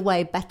in a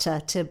way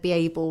better to be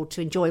able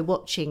to enjoy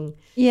watching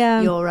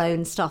your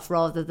own stuff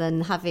rather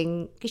than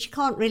having, because you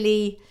can't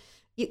really,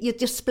 you're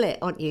just split,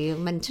 aren't you? You're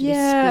mentally split.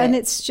 Yeah, and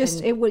it's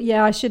just, it would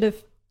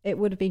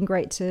have been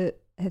great to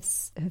have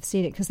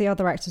seen it, because the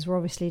other actors were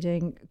obviously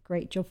doing a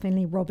great job.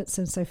 Finley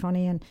Robertson's so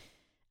funny, and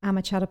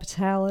Amachada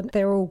Patel, and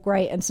they're all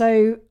great. And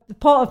so the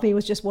part of me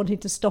was just wanting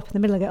to stop in the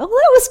middle and go, oh,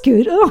 that was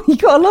good. Oh, you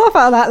got a laugh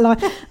out of that line.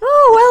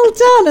 Oh, well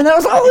done. And I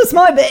was like, oh, it's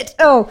my bit.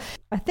 Oh,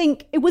 I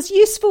think it was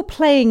useful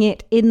playing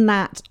it in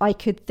that I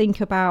could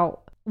think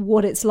about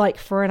what it's like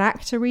for an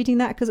actor reading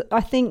that, because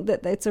I think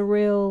that it's a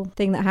real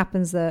thing that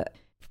happens, that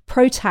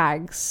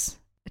protags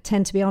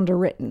tend to be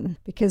underwritten,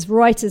 because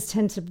writers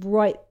tend to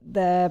write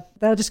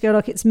they'll just go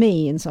like, it's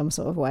me in some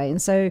sort of way,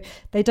 and so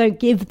they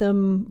don't give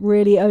them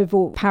really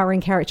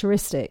overpowering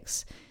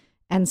characteristics.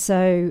 And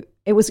so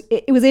it was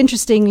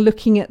interesting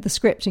looking at the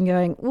script and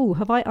going, oh,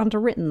 have I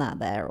underwritten that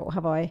there, or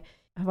have I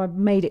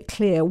made it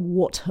clear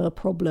what her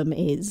problem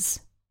is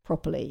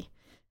properly?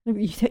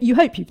 You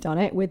hope you've done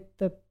it with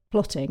the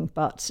plotting,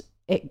 but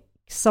it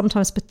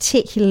sometimes,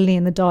 particularly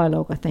in the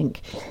dialogue, I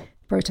think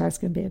protags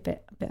can be a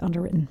bit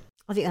underwritten.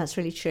 I think that's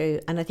really true,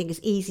 and I think it's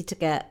easy to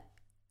get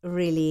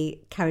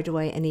really carried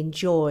away and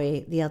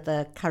enjoy the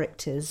other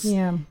characters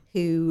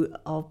who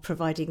are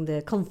providing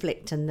the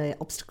conflict and the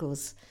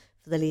obstacles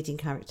for the leading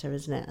character,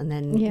 isn't it? And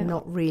then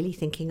not really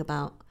thinking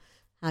about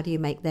how do you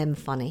make them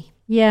funny.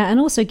 Yeah, and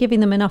also giving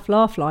them enough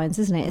laugh lines,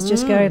 isn't it? It's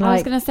just going like... I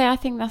was going to say, I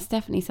think that's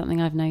definitely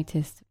something I've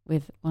noticed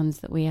with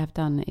ones that we have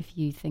done, if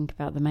you think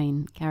about the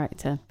main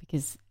character,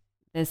 because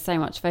there's so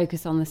much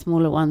focus on the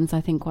smaller ones.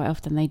 I think quite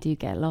often they do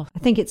get lost. I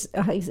think it's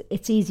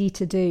easy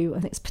to do. I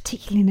think it's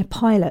particularly in a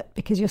pilot,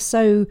 because you're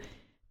so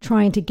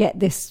trying to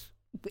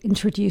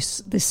introduce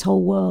this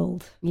whole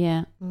world.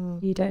 Yeah.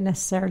 You don't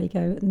necessarily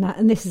go,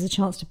 and this is a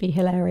chance to be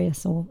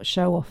hilarious or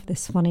show off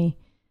this funny.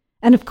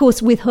 And of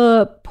course, with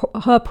her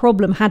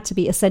problem had to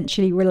be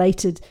essentially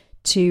related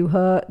to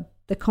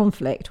the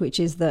conflict, which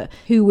is that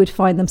who would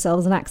find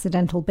themselves an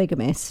accidental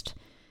bigamist.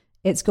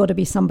 It's got to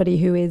be somebody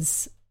who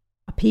is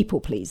a people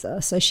pleaser.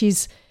 So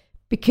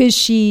because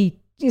she's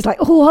like,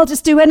 oh, I'll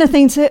just do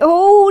anything just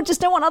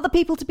don't want other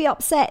people to be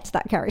upset.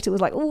 That character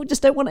was like, oh,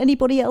 just don't want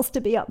anybody else to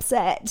be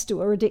upset,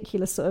 to a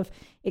ridiculous sort of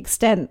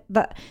extent.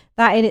 That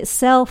in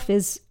itself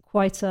is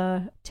quite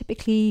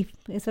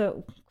it's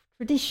a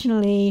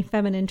traditionally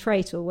feminine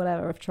trait or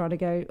whatever, of trying to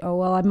go, oh,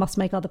 well, I must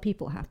make other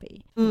people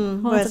happy.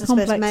 Whereas I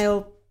suppose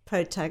male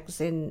protags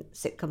in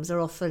sitcoms are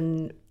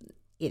often,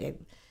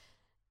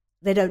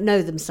 they don't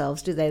know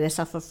themselves, do they? They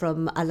suffer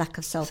from a lack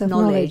of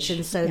self-knowledge,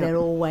 and so they're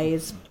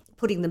always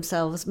making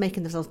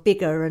themselves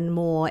bigger and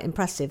more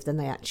impressive than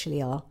they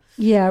actually are.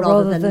 Yeah,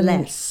 rather than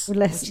less,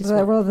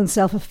 rather than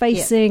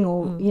self-effacing,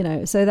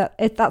 or so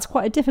that's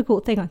quite a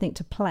difficult thing, I think,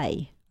 to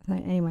play.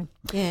 Anyway,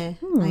 I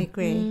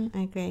agree.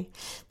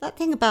 That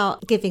thing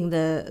about giving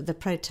the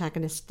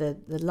protagonist the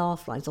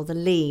laugh lines, or the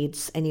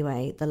leads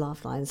anyway, the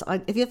laugh lines.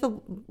 Have you ever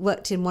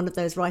worked in one of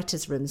those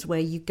writers' rooms where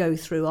you go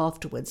through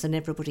afterwards and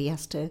everybody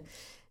has to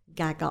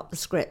gag up the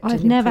script?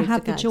 I've never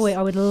had the joy.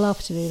 I would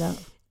love to do that.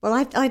 Well,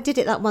 I did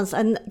it that once,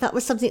 and that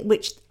was something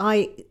which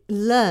I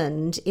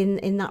learned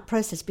in that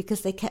process,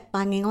 because they kept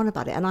banging on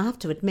about it. And I have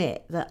to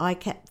admit that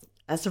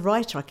as a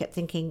writer, I kept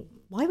thinking,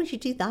 why would you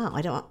do that?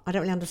 I don't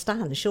really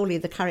understand. Surely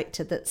the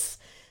character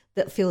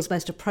that feels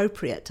most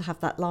appropriate to have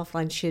that laugh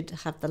line should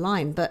have the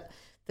line. But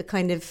the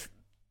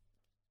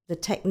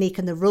technique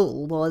and the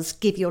rule was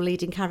give your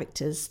leading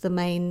characters the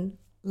main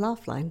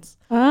laugh lines.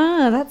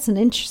 That's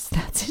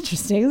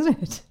interesting,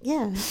 isn't it?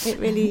 Yeah,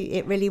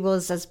 it really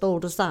was as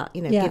bold as that.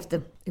 Give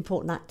the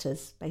important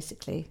actors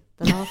basically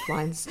the laugh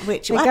lines,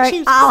 which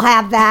actually I'll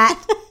have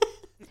that.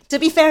 To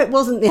be fair, it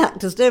wasn't the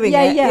actors doing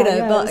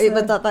it,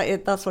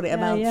 but that's what it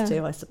amounts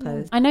to, I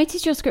suppose. I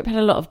noticed your script had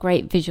a lot of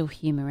great visual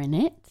humour in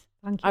it.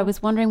 Thank you. I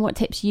was wondering what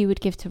tips you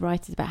would give to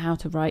writers about how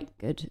to write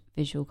good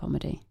visual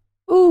comedy.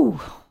 Ooh,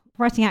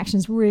 writing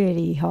action's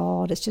really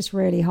hard. It's just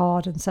really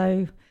hard. And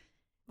so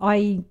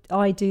I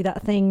do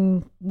that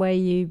thing where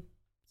you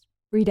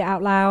read it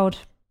out loud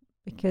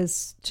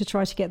because to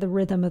try to get the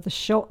rhythm of the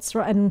shots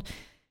right.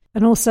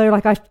 And also,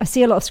 like, I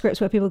see a lot of scripts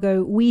where people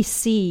go, we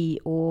see,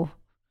 or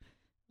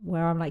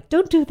where I'm like,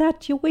 don't do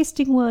that, you're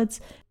wasting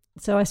words.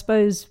 So I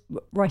suppose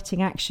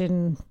writing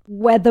action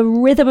where the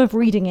rhythm of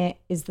reading it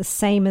is the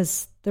same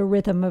as the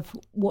rhythm of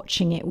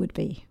watching it would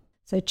be.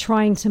 So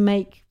trying to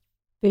make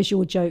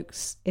visual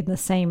jokes in the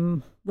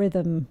same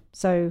rhythm.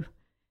 So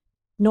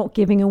not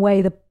giving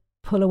away the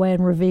pull away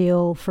and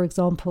reveal, for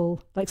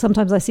example. Like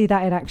sometimes I see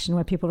that in action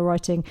where people are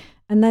writing.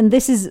 And then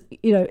this is,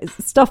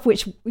 stuff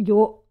which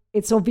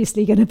it's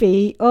obviously going to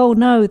be, oh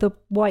no, the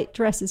white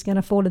dress is going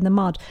to fall in the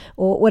mud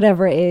or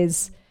whatever it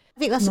is. I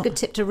think that's a good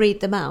tip to read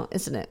them out,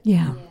 isn't it?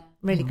 Yeah.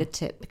 Really good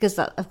tip, because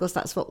of course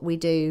that's what we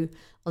do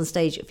on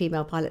stage at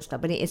Female Pilots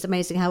Club, and it's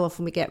amazing how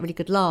often we get really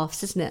good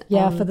laughs, isn't it?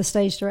 Yeah, for the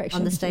stage directions.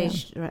 On the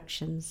stage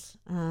directions.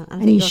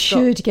 And you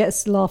should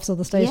get laughs on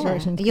the stage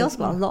directions. You also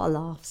got a lot of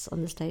laughs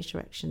on the stage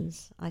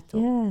directions, I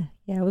thought.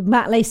 Yeah. Well,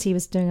 Matt Lacey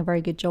was doing a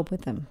very good job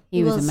with them.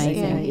 He was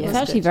amazing. It's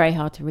actually very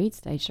hard to read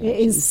stage directions.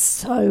 It is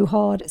so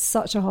hard. It's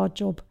such a hard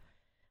job.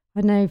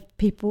 I know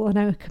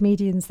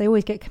comedians, they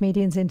always get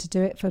comedians in to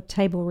do it for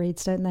table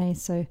reads, don't they?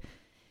 So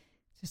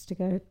just to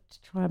go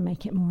to try and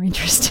make it more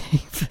interesting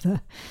for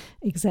the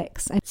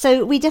execs.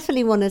 So we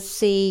definitely want to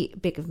see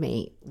Big of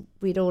Me.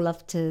 We'd all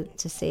love to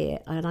see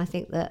it. And I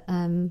think that...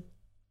 you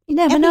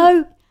never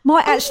know.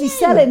 Might actually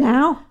sell it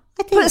now.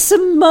 Put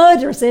some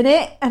murders in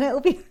it and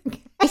it'll be...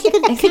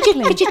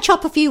 Could you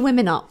chop a few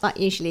women up? That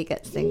usually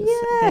gets things.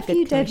 Yeah, a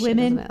few dead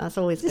women. That's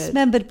always good.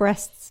 Dismembered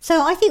breasts.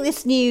 So I think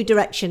this new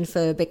direction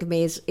for Big of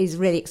Me is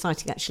really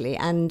exciting, actually,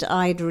 and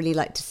I'd really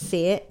like to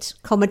see it.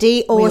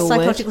 Comedy or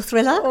psychological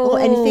thriller or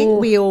anything.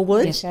 We all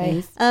would.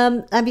 Yes,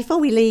 and before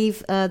we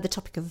leave the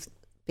topic of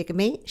Big of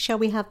Me, shall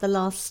we have the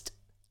last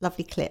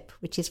lovely clip,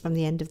 which is from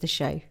the end of the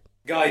show?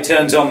 Guy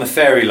turns on the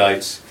fairy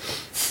lights.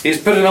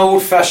 He's put an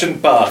old-fashioned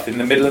bath in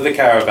the middle of the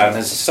caravan,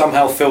 has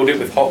somehow filled it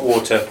with hot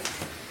water.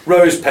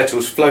 Rose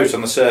petals float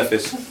on the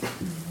surface.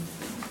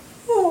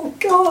 Oh,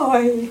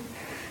 Guy.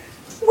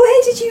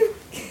 Where did you...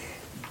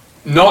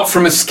 Not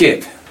from a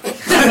skip.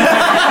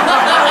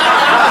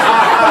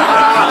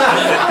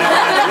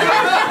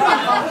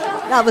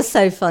 That was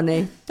so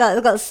funny.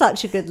 That got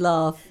such a good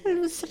laugh. It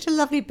was such a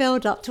lovely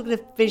build-up. Talking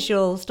of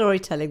visual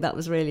storytelling, that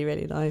was really,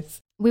 really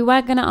nice. We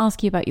were going to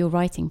ask you about your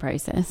writing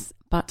process,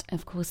 but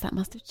of course that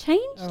must have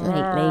changed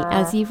lately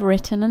as you've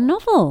written a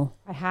novel.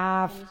 I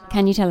have.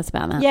 Can you tell us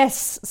about that?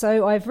 Yes.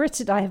 So I have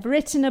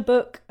written a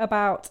book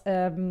about,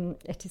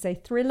 it is a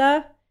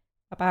thriller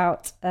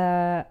about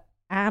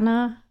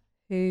Anna,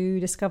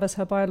 who discovers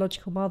her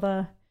biological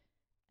mother.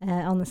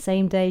 On the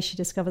same day, she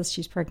discovers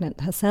she's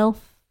pregnant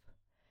herself.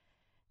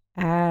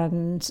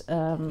 And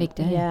big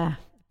day. Yeah,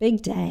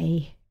 big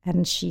day.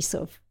 And she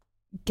sort of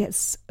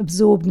gets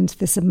absorbed into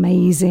this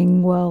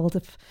amazing world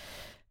of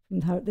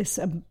this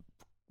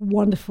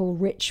wonderful,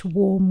 rich,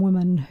 warm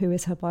woman who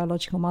is her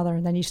biological mother.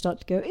 And then you start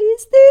to go,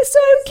 is this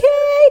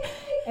okay?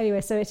 Anyway,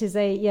 so it is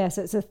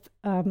it's a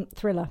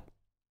thriller.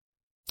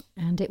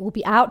 And it will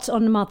be out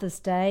on Mother's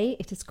Day.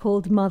 It is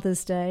called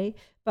Mother's Day.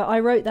 But I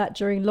wrote that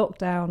during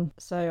lockdown.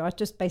 So I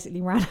just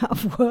basically ran out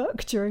of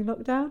work during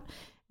lockdown.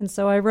 And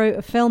so I wrote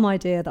a film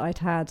idea that I'd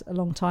had a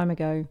long time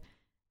ago.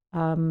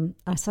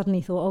 I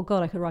suddenly thought, oh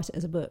God, I could write it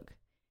as a book.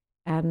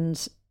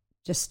 And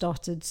just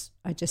started,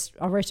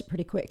 I wrote it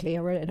pretty quickly.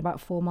 I wrote it in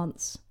about 4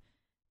 months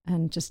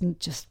and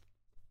just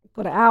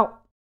got it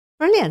out.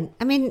 Brilliant.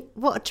 I mean,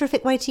 what a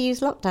terrific way to use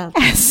lockdown.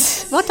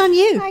 Yes. Well done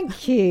you.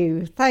 Thank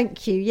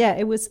you. Yeah,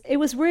 it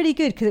was really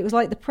good because it was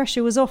like the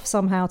pressure was off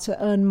somehow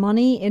to earn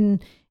money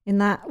in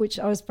that, which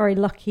I was very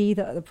lucky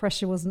that the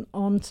pressure wasn't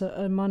on to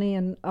earn money.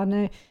 And I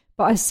know,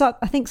 but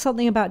I think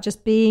something about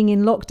just being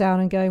in lockdown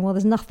and going, well,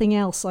 there's nothing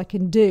else I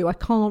can do. I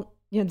can't,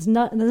 there's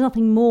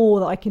nothing more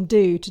that I can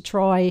do to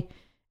try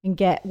and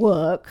get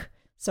work.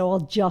 So I'll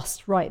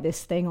just write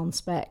this thing on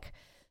spec.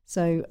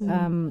 So,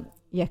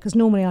 because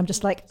normally I'm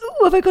just like,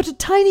 oh, have I got a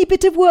tiny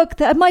bit of work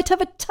there? I might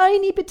have a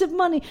tiny bit of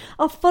money.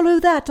 I'll follow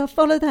that.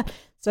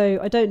 So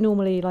I don't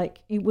normally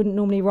you wouldn't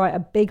normally write a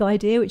big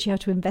idea, which you have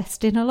to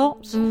invest in a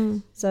lot.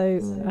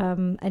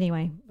 So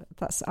anyway,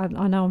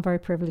 I know I'm very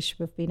privileged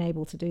to have been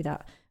able to do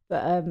that.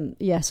 But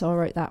so I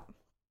wrote that.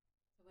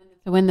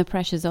 So when the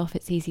pressure's off,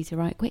 it's easy to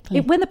write quickly.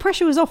 When the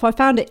pressure was off, I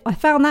found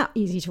that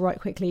easy to write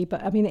quickly.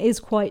 But I mean, it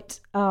is quite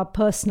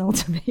personal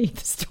to me,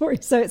 the story.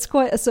 So it's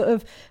quite a sort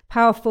of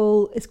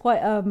powerful. It's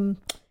quite a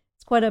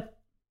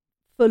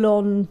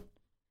full-on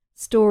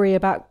story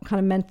about kind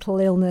of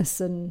mental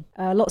illness and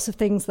lots of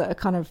things that are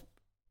kind of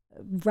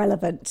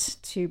relevant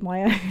to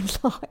my own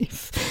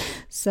life.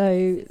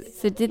 So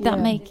did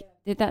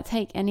that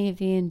take any of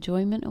the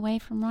enjoyment away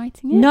from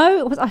writing it?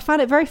 No, I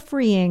found it very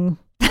freeing.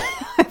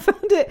 I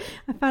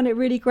found it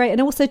really great,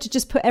 and also to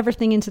just put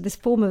everything into this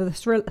form of a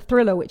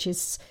thriller, which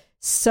is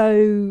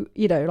so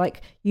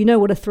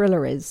what a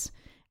thriller is,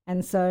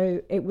 and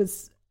so it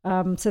was.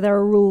 So there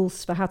are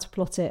rules for how to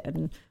plot it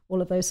and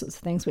all of those sorts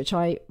of things, which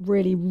I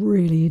really,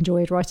 really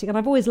enjoyed writing. And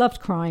I've always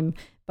loved crime,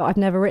 but I've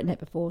never written it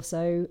before.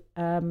 So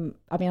I'm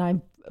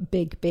a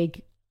big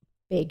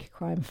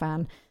crime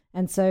fan.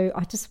 And so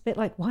I just a bit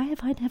like, why have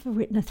I never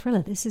written a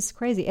thriller? This is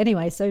crazy.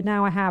 Anyway, so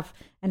now I have,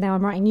 and now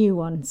I'm writing a new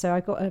one. So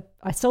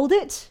I sold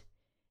it.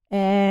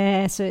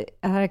 So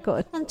I got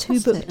a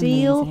 2-book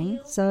deal. Amazing.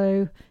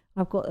 So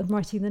I'm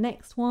writing the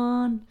next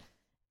one,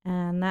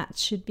 and that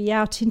should be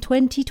out in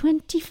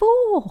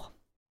 2024.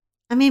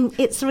 I mean,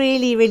 it's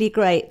really, really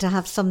great to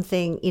have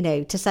something,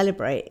 to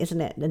celebrate, isn't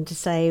it? And to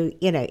say,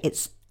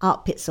 it's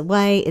up, it's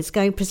away, it's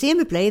going.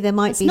 Presumably, there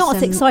might be not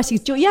as exciting.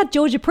 You had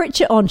Georgia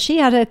Pritchett on. She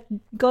had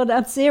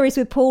a series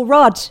with Paul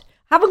Rudd.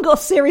 Haven't got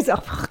a series.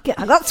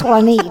 That's what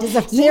I need. Is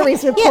a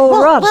series with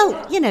Paul Rudd.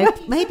 Well,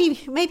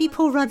 maybe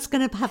Paul Rudd's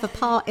going to have a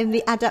part in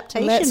the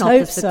adaptation of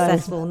the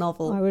successful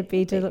novel. I would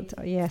be.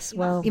 Yes.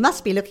 Well, you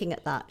must be looking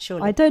at that,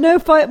 surely. I don't know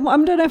if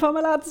I'm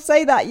allowed to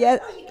say that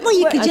yet. Well,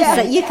 you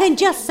can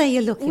just say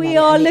you're looking. We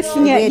at are it.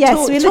 looking at.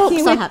 Yes,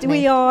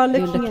 we are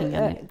looking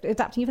at at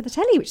adapting it for the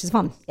telly, which is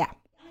fun. Yeah.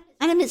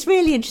 And I mean, it's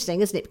really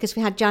interesting, isn't it? Because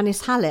we had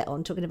Janice Hallett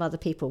on, talking of other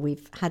people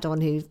we've had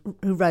on who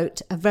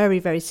wrote a very,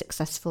 very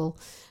successful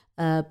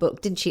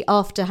book, didn't she?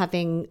 After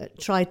having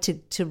tried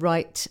to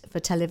write for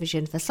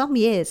television for some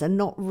years and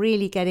not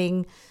really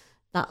getting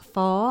that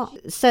far.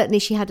 Certainly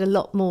she had a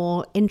lot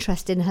more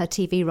interest in her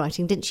TV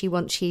writing, didn't she,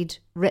 once she'd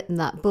written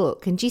that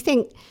book? And do you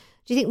think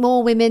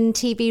more women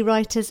TV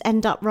writers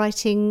end up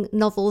writing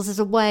novels as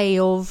a way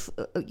of,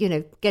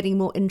 getting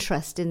more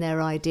interest in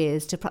their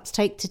ideas to perhaps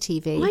take to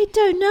TV? I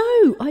don't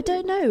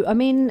know. I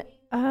mean,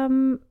 I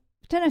don't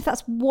know if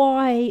that's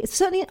why.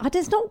 Certainly,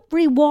 it's not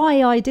really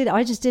why I did it.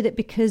 I just did it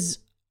because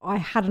I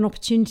had an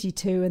opportunity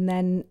to, and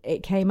then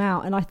it came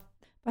out. And I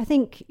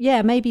think,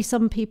 maybe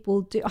some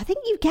people do. I think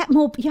you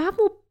have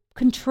more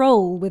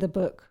control with a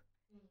book.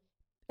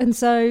 And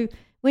so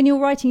when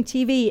you're writing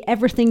TV,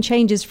 everything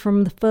changes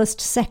from the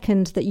first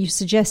second that you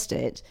suggest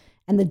it,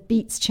 and the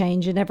beats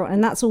change and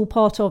that's all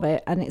part of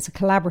it. And it's a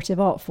collaborative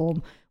art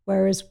form.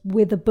 Whereas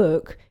with a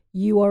book,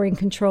 you are in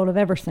control of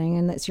everything,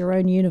 and it's your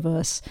own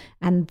universe,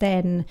 and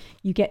then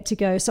you get to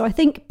go. So I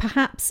think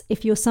perhaps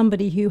if you're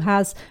somebody who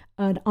has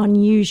an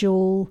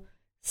unusual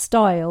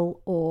style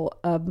or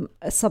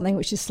something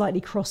which is slightly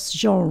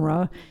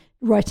cross-genre,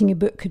 writing a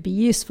book could be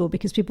useful,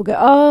 because people go,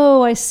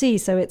 oh, I see.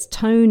 So it's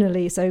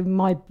tonally. So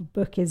my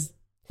book is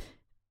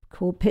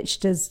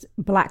pitched as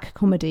black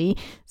comedy.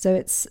 So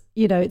it's,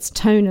 it's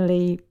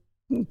tonally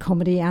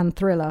comedy and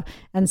thriller,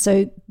 and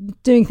so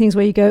doing things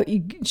where you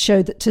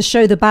show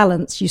the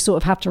balance, you sort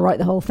of have to write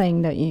the whole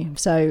thing, don't you?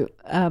 So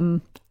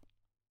I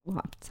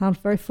sound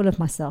very full of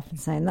myself in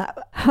saying that,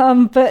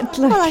 but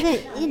I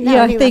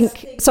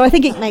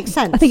think it makes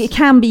sense. I think it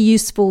can be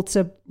useful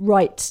to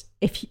write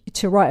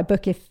a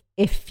book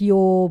if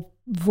your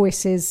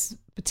voice is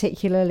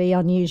particularly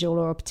unusual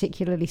or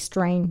particularly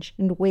strange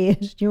and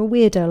weird. You're a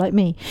weirdo like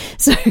me,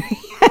 so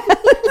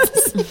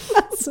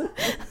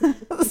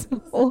that's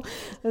all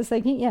I was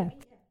thinking. Yeah.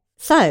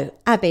 So,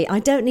 Abby, I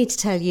don't need to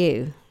tell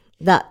you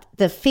that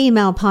the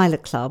Female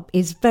Pilot Club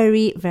is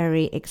very,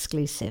 very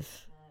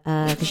exclusive,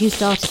 because you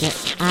started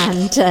it,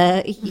 and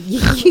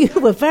you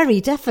were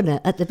very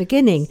definite at the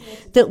beginning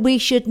that we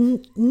should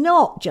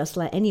not just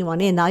let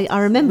anyone in. I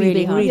remember you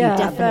being really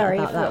definite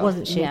about that,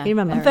 wasn't she? Yeah. You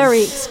remember? I'm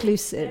very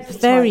exclusive.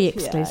 Very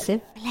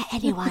exclusive. Let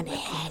anyone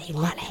in.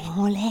 Let them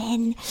all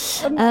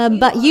in.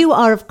 But you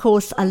are, of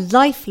course, a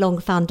lifelong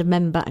founder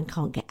member and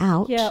can't get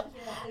out. Yeah.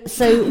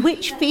 So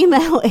which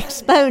female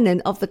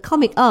exponent of the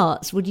comic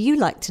arts would you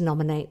like to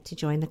nominate to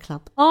join the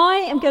club?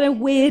 I'm going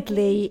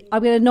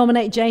to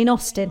nominate Jane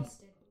Austen.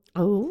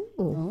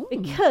 Oh.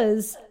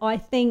 Because I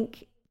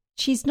think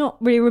she's not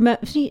really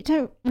you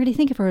don't really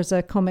think of her as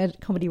a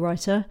comedy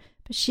writer,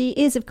 but she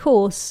is, of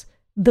course,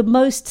 the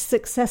most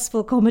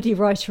successful comedy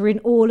writer in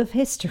all of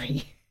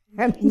history.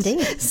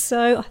 Indeed.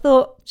 So I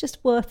thought,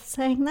 just worth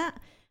saying that.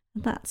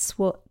 That's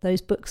what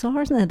those books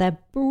are, isn't it? They're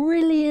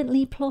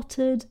brilliantly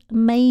plotted,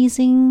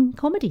 amazing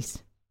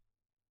comedies.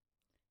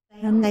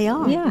 And they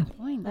are. Yeah.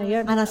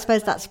 And I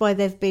suppose that's why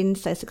they've been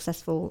so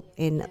successful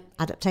in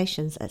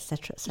adaptations,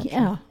 etc., etc.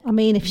 Yeah. I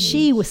mean, if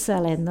she was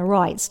selling the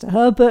rights to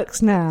her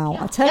books now,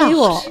 I tell you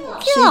what,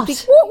 God. she'd be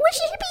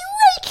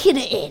raking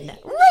it in.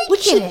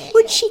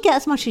 Would she get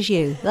as much as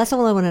you? That's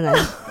all I want to know.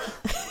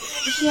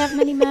 Does she have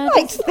many murders? I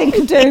like to think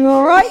I'm doing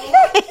all right.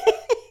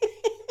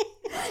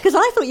 Because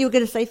I thought you were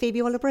going to say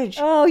Phoebe Waller-Bridge.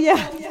 Oh,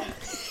 yeah.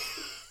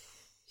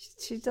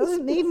 She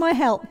doesn't need my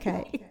help,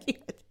 Kate.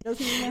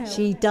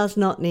 She does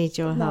not need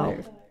your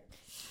help.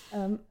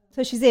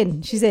 So she's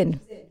in.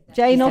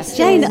 Jane Austen.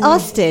 Jane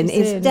Austen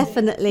is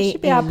definitely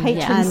should be our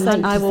patron and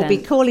saint. I will be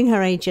calling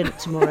her agent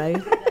tomorrow.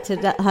 to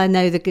let her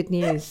know the good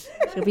news.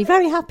 She'll be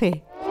very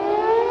happy.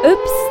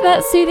 Oops,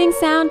 that soothing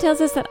sound tells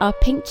us that our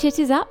pink chit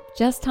is up.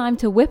 Just time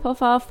to whip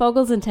off our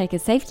foggles and take a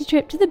safety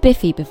trip to the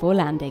Biffy before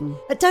landing.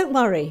 But don't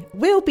worry,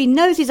 we'll be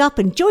noses up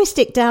and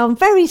joystick down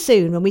very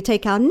soon when we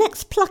take our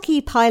next plucky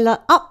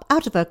pilot up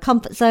out of her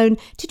comfort zone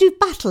to do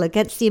battle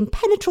against the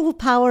impenetrable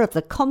power of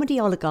the comedy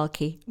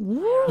oligarchy.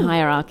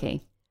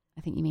 Hierarchy.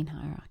 I think you mean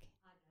hierarchy.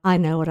 I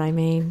know what I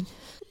mean.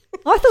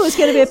 I thought it was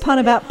going to be a pun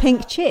about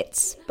pink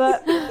chits,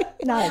 but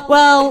no.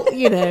 Well,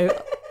 you know,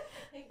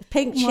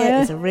 pink chit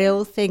is a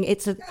real thing.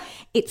 It's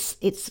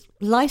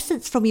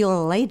licensed from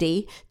your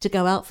lady to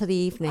go out for the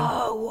evening.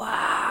 Oh,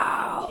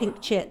 wow.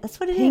 Pink chit. That's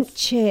what it is. Pink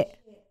chit.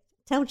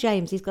 Tell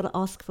James he's got to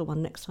ask for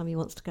one next time he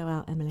wants to go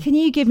out, Emily. Can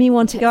you give me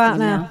one to go out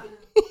now?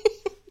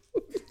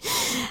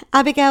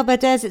 Abigail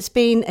Burdess, it's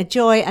been a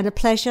joy and a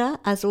pleasure,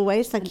 as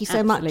always. Thank you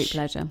so much. Absolute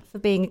pleasure. For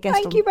being a guest.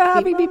 Thank you for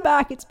having me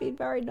back. It's been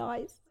very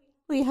nice.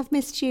 We have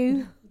missed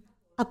you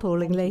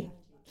appallingly.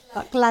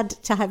 But glad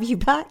to have you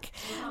back.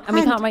 And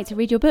we can't wait to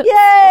read your book.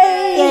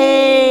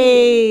 Yay!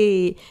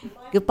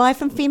 Goodbye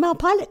from Female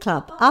Pilot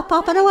Club. Up,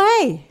 up and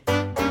away.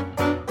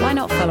 Why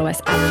not follow us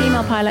at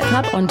Female Pilot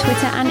Club on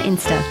Twitter and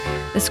Insta?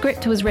 The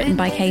script was written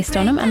by Kay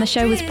Stonham and the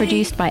show was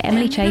produced by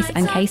Emily Chase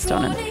and Kay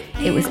Stonham.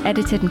 It was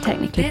edited and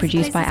technically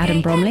produced by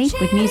Adam Bromley,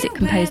 with music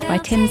composed by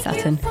Tim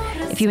Sutton.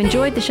 If you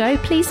enjoyed the show,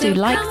 please do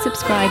like,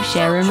 subscribe,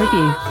 share and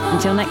review.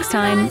 Until next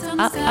time,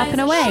 up, up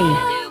and away.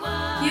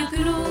 You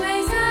could